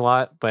say this a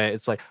lot, but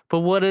it's like, but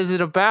what is it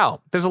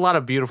about? There's a lot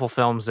of beautiful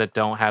films that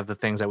don't have the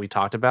things that we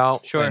talked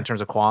about Sure. in terms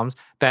of qualms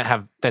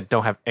that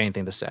don't have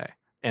anything to say.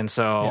 And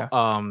so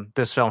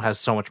this film has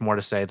so much more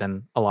to say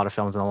than a lot of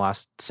films in the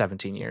last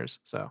 17 years.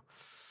 So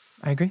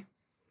I agree.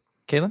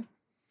 Caitlin?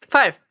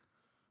 5.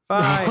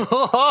 5.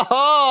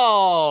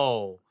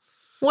 oh,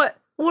 What?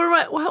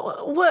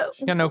 What?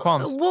 She got no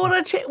qualms. What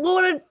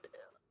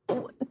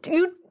would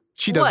you?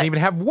 She doesn't What? even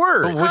have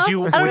words. would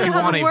you I don't would you know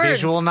how want the a words.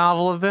 visual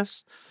novel of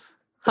this?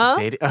 Huh?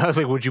 I was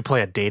like, would you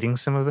play a dating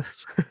sim of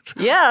this?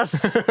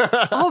 Yes.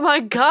 Oh my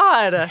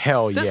god.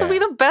 Hell This yeah. will be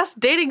the best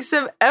dating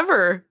sim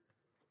ever.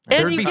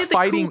 And There'd you be get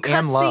fighting the cool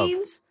and love.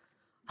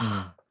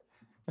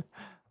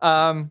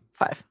 cutscenes.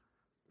 5.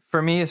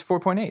 For me, it's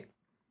 4.8.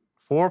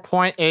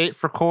 4.8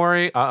 for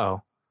Corey.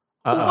 Uh-oh.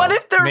 What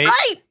if they're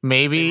right?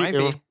 Maybe. They might it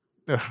be.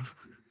 was-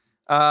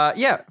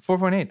 Yeah,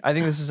 4.8. I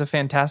think this is a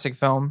fantastic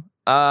film.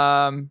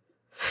 I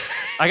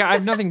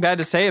have nothing bad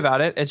to say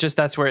about it. It's just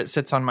that's where it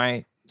sits on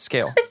my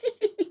scale.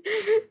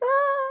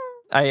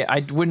 I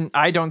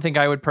don't think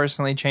I would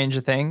personally change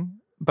a thing,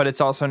 but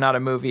it's also not a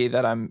movie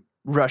that I'm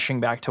rushing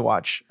back to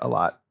watch a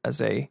lot as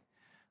a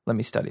let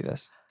me study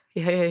this.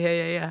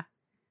 Yeah.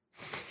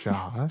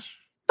 Josh.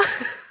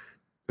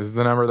 This is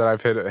the number that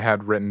I've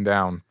had written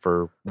down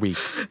for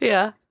weeks.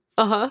 Yeah.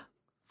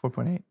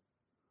 4.8.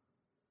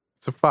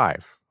 It's a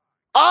 5.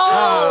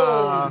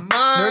 Oh,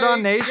 Nerd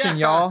on Nation,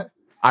 y'all.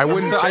 I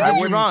wouldn't. So I did you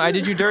wouldn't- wrong. I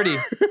did you dirty.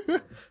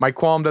 My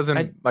qualm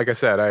doesn't. Like I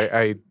said,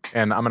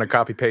 and I'm going to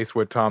copy paste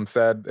what Tom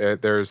said.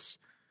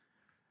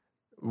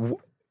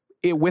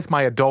 With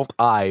my adult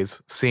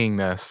eyes seeing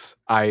this,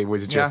 I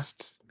was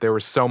just there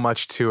was so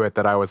much to it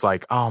that I was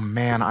like, oh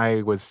man,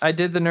 I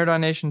did the Nerd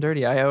on Nation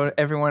dirty. I owe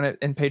everyone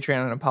in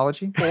Patreon an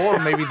apology. Or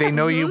maybe they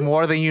know you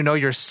more than you know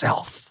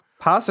yourself.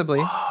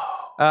 Possibly.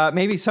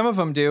 Maybe some of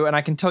them do, and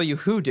I can tell you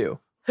who do.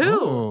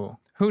 Who?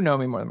 Who know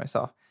me more than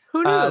myself.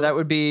 Who knew? That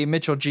would be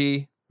Mitchell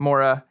G,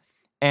 Mora,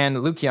 and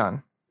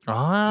Lukian.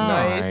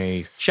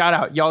 nice. Shout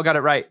out. Y'all got it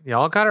right.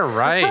 Y'all got it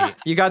right.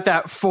 You got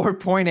that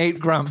 4.8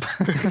 grump.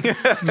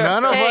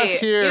 None of Hey, us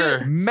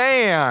here.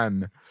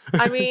 Man.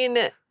 I mean,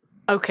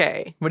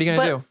 okay. What are you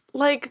going to do?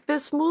 Like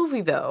this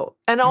movie though.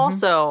 And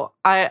also,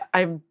 I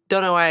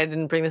don't know why I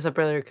didn't bring this up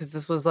earlier because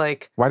this was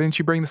like Why didn't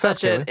you bring this up,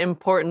 such an Kaylee?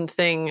 important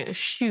thing.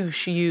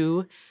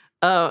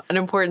 An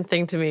important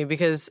thing to me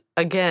because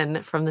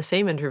again, from the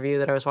same interview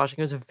that I was watching,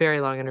 it was a very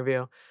long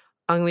interview.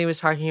 Ang Lee was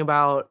talking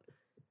about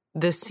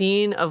the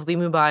scene of Lee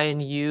Mubai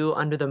and you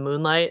under the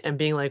moonlight and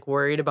being like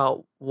worried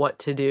about what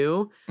to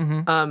do.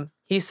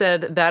 He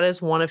said that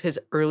is one of his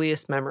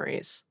earliest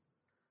memories.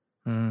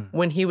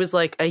 When he was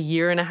like a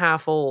year and a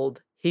half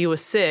old, he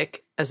was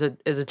sick as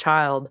a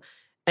child,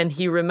 and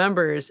he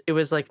remembers it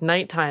was like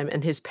nighttime,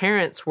 and his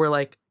parents were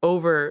like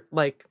over,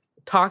 like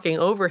talking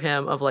over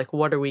him of like,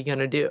 what are we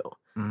gonna do?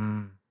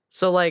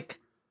 So like,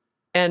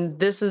 and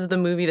this is the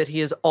movie that he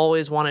has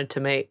always wanted to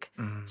make.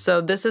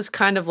 So this is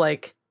kind of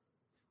like,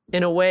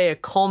 in a way, a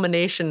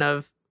culmination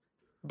of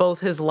both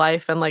his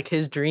life and like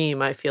his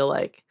dream, I feel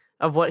like,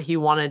 of what he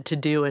wanted to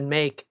do and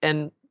make.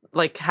 And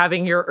like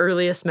having your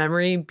earliest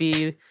memory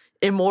be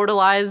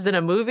immortalized in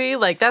a movie,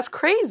 like that's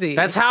crazy.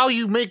 That's how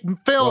you make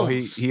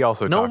films. Well, he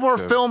also no talked more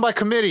to- film by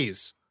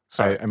committees.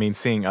 Sorry. I mean,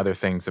 seeing other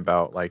things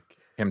about like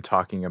him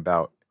talking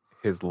about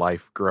his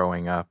life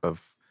growing up,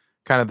 of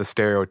kind of the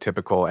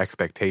stereotypical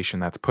expectation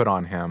that's put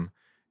on him,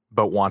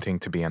 but wanting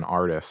to be an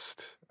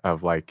artist,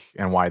 of like,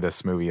 and why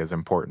this movie is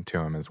important to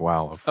him as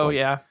well. Of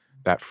like,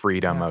 that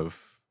freedom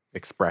of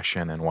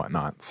expression and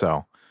whatnot.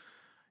 So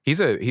he's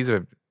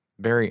a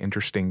very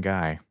interesting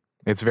guy.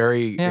 It's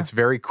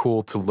very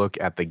cool to look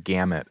at the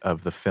gamut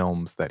of the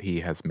films that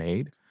he has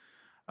made,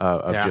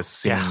 of just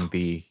seeing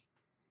the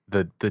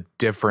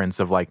difference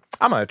of like,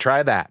 I'm gonna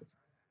try that.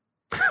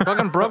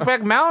 Fucking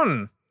Brokeback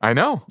Mountain. I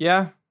know.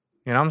 Yeah.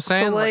 You know what I'm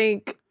saying? So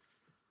like,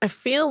 I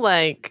feel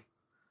like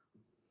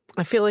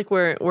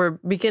we're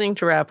beginning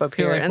to wrap up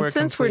Feel here, like and we're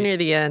since we're complete. near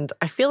the end,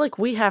 I feel like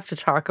we have to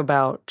talk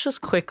about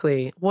just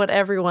quickly what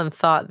everyone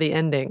thought the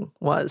ending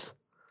was.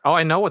 Oh,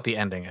 I know what the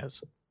ending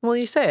is. Well,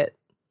 you say it.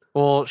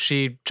 Well,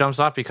 she jumps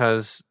off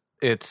because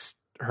it's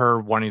her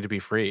wanting to be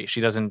free.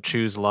 She doesn't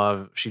choose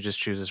love. She just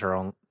chooses her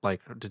own,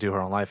 like, to do her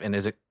own life. And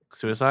is it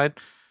suicide?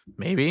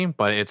 Maybe,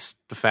 but it's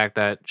the fact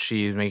that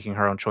she's making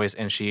her own choice,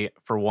 and she,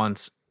 for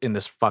once in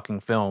this fucking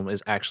film,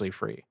 is actually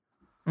free.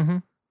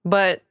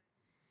 But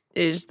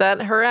is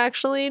that her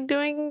actually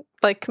doing,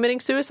 like, committing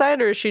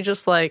suicide, or is she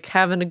just like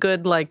having a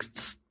good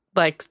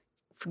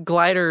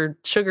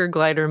sugar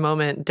glider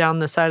moment down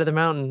the side of the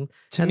mountain,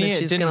 To and me, then it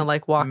she's didn't gonna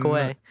like walk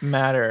away?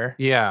 Matter.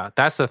 Yeah,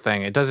 that's the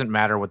thing. It doesn't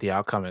matter what the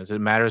outcome is. It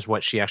matters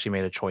what she actually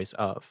made a choice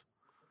of.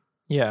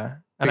 Yeah.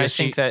 And I Because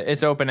think that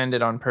it's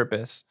open-ended on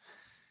purpose.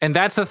 And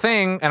that's the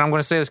thing, and I'm going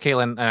to say this,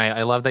 Caitlin, and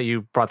I love that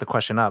you brought the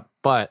question up,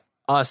 but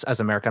us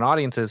as American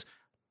audiences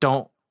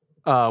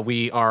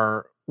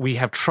we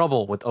have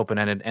trouble with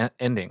open-ended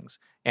endings,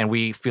 and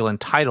we feel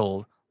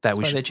entitled that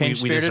That's why they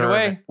changed Spirited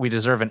Away. we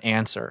deserve an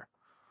answer.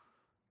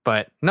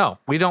 But no,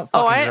 we don't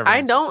Oh, fucking deserve an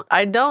answer.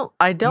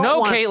 I don't No,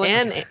 want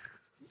Caitlin.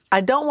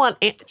 I don't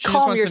want just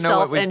calm wants to know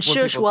yourself what and what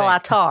shush people while I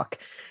think. talk.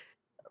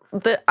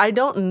 I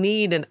don't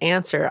need an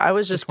answer. I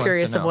was just Just wants to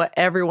curious of know. what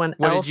everyone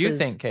What did else's you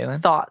think,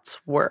 Caitlin? thoughts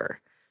were.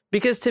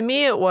 Because to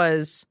me it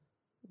was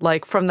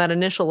like, from that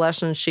initial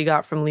lesson she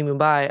got from Lee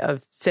Mubai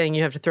of saying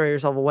you have to throw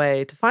yourself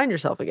away to find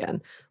yourself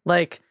again.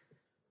 Like,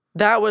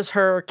 that was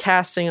her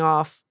casting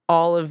off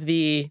all of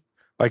the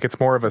Like it's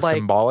more of a Like-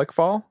 symbolic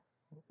fall.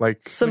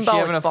 Like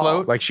symbolic having a fall.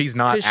 float? like she's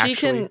not Because actually.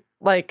 she can,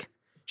 like,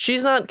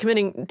 she's not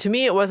committing, to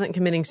me it wasn't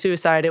committing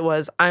suicide. It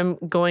was, I'm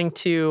going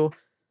to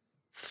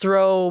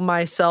throw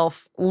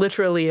myself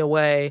literally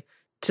away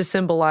to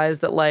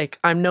symbolize that, like,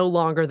 I'm no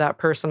longer that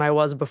person I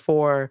was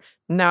before.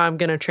 Now I'm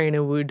going to train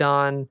in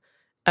Wudon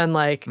and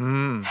like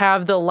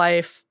have the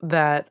life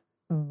that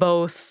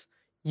both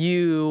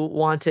you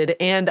wanted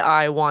and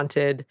I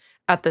wanted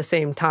at the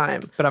same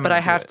time. But I'm I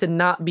gonna do have it. to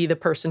not be the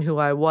person who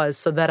I was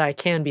so that I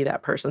can be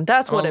that person.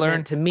 That's what it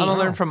meant to me. I'm gonna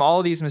learn from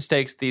all these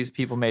mistakes these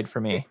people made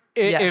for me.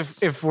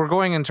 Yes. If we're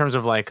going in terms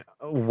of like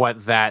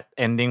what that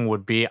ending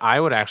would be, I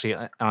would actually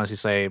honestly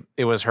say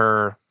it was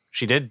her.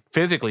 She did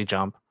physically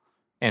jump,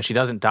 and she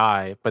doesn't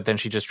die, but then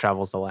she just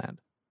travels the land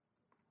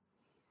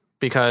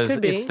because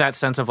Could be. it's that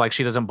sense of like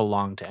she doesn't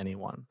belong to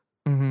anyone,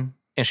 Mm-hmm.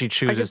 and she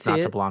chooses see not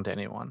to it. belong to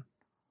anyone.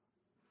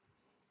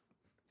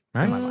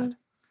 Nice. In my mind.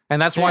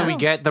 And that's why we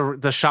get the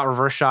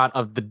reverse shot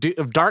of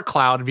of Dark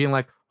Cloud being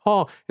like,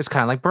 oh, it's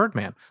kind of like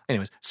Birdman.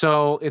 Anyways,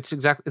 so it's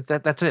exactly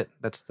that. That's it.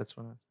 That's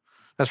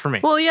for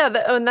me. Well, yeah,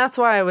 and that's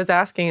why I was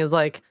asking is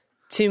like,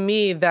 to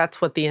me, that's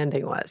what the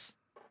ending was.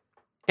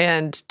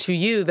 And to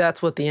you,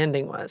 that's what the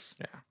ending was.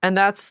 Yeah. And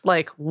that's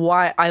like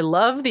why I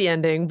love the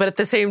ending. But at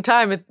the same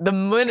time, the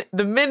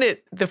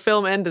minute the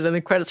film ended and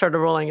the credits started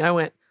rolling, I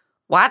went,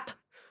 what?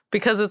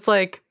 Because it's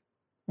like,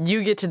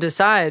 you get to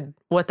decide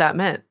what that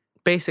meant,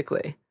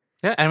 basically.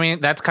 Yeah, I mean,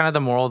 that's kind of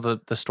the moral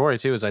of the story,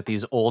 too, is that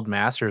these old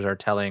masters are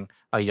telling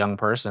a young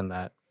person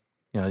that,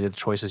 the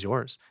choice is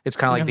yours. It's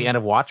kind of like the end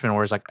of Watchmen,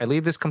 where it's like, I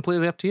leave this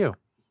completely up to you.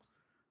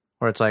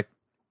 Where it's like,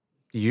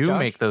 you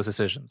make those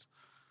decisions.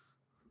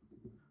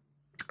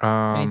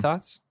 Any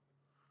thoughts?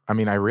 I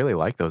mean, I really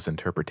like those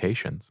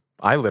interpretations.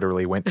 I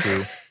literally went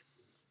to,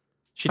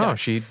 she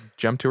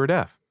jumped to her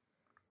death.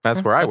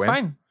 That's where I went.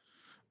 Fine.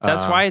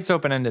 That's why it's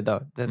open-ended,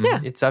 though.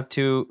 It's up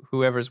to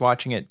whoever's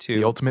watching it to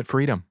the ultimate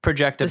freedom.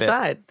 Project a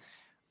decide. Bit.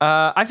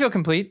 I feel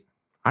complete.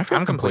 I'm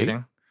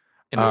completing.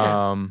 Everybody now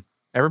at home,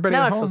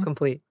 I feel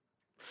complete.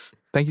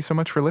 Thank you so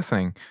much for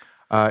listening.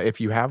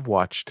 If you have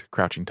watched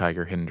Crouching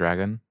Tiger, Hidden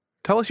Dragon,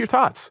 tell us your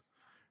thoughts.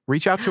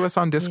 Reach out to us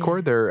on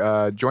Discord.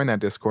 Join that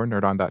Discord,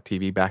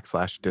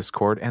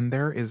 nerdon.tv/Discord, and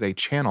there is a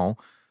channel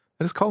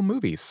that is called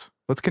Movies.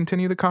 Let's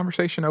continue the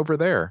conversation over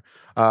there.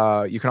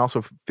 You can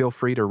also feel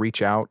free to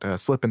reach out,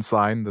 slip and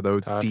slide into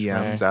those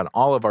DMs at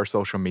all of our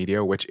social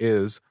media, which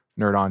is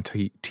Nerd on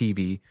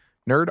TV.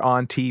 Nerd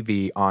on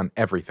TV on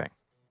everything.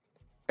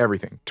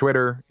 Everything.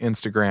 Twitter,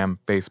 Instagram,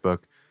 Facebook.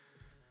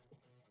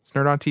 It's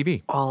Nerd on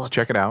TV. Let's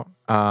check it out.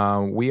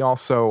 We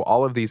also,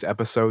 all of these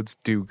episodes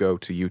do go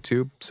to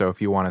YouTube. So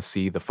if you want to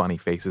see the funny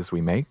faces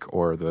we make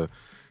or the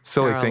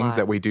silly things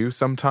that we do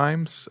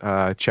sometimes,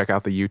 check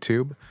out the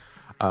YouTube.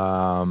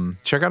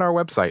 Check out our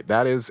website.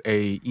 That is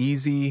a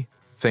easy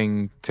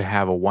thing to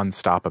have a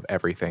one-stop of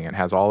everything. It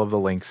has all of the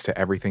links to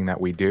everything that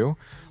we do,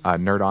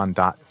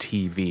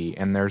 nerdon.tv.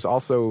 And there's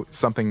also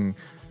something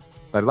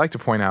that I'd like to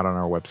point out on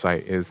our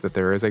website is that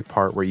there is a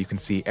part where you can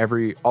see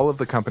all of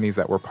the companies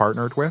that we're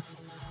partnered with,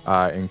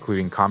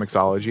 including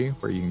Comixology,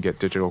 where you can get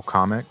digital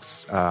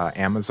comics,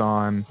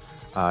 Amazon,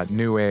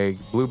 Newegg,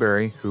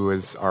 Blueberry, who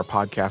is our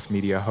podcast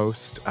media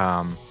host.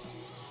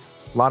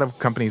 A lot of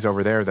companies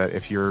over there that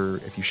if you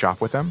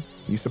shop with them,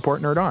 you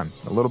support Nerd On.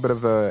 A little bit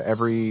of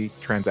every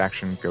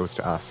transaction goes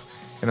to us.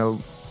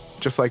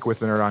 Just like with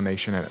the Nerd On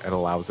Nation, it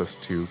allows us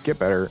to get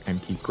better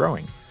and keep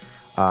growing.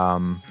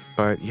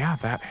 But yeah,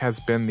 that has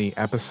been the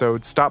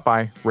episode. Stop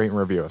by, rate and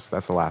review us.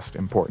 That's the last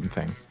important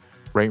thing.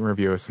 Rate and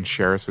review us and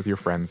share us with your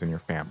friends and your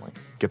family.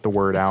 Get the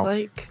word out.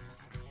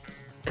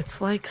 It's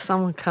like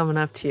someone coming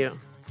up to you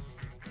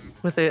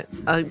with a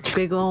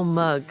big old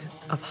mug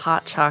of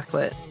hot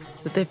chocolate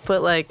that they've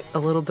put like a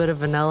little bit of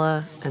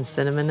vanilla and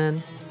cinnamon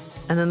in,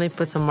 and then they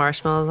put some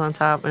marshmallows on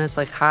top, and it's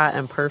like hot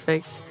and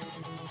perfect,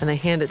 and they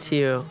hand it to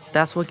you.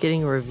 That's what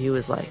getting a review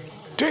is like.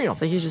 Damn!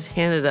 It's like you just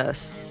handed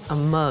us a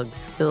mug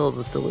filled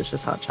with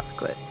delicious hot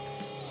chocolate.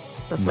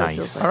 That's what it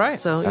feels like. All right.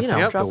 So, that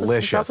sounds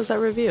delicious. Drop us that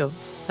review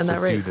and that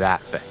rate. Do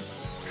that thing.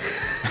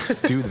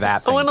 Do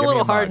that thing. I went a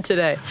little hard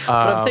today, but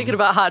I'm thinking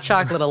about hot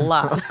chocolate a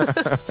lot.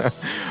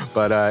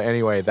 But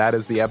anyway, that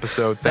is the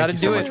episode. Thank you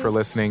so much for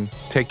listening.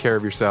 Take care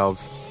of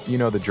yourselves. You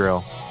know the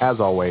drill.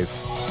 As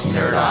always,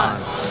 Nerd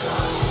On.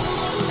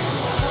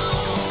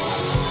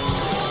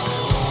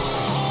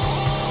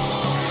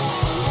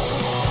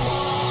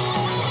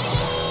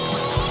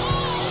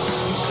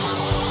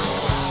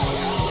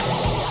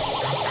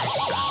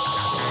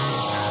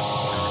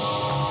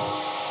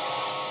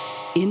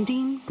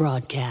 Ending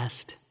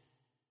broadcast.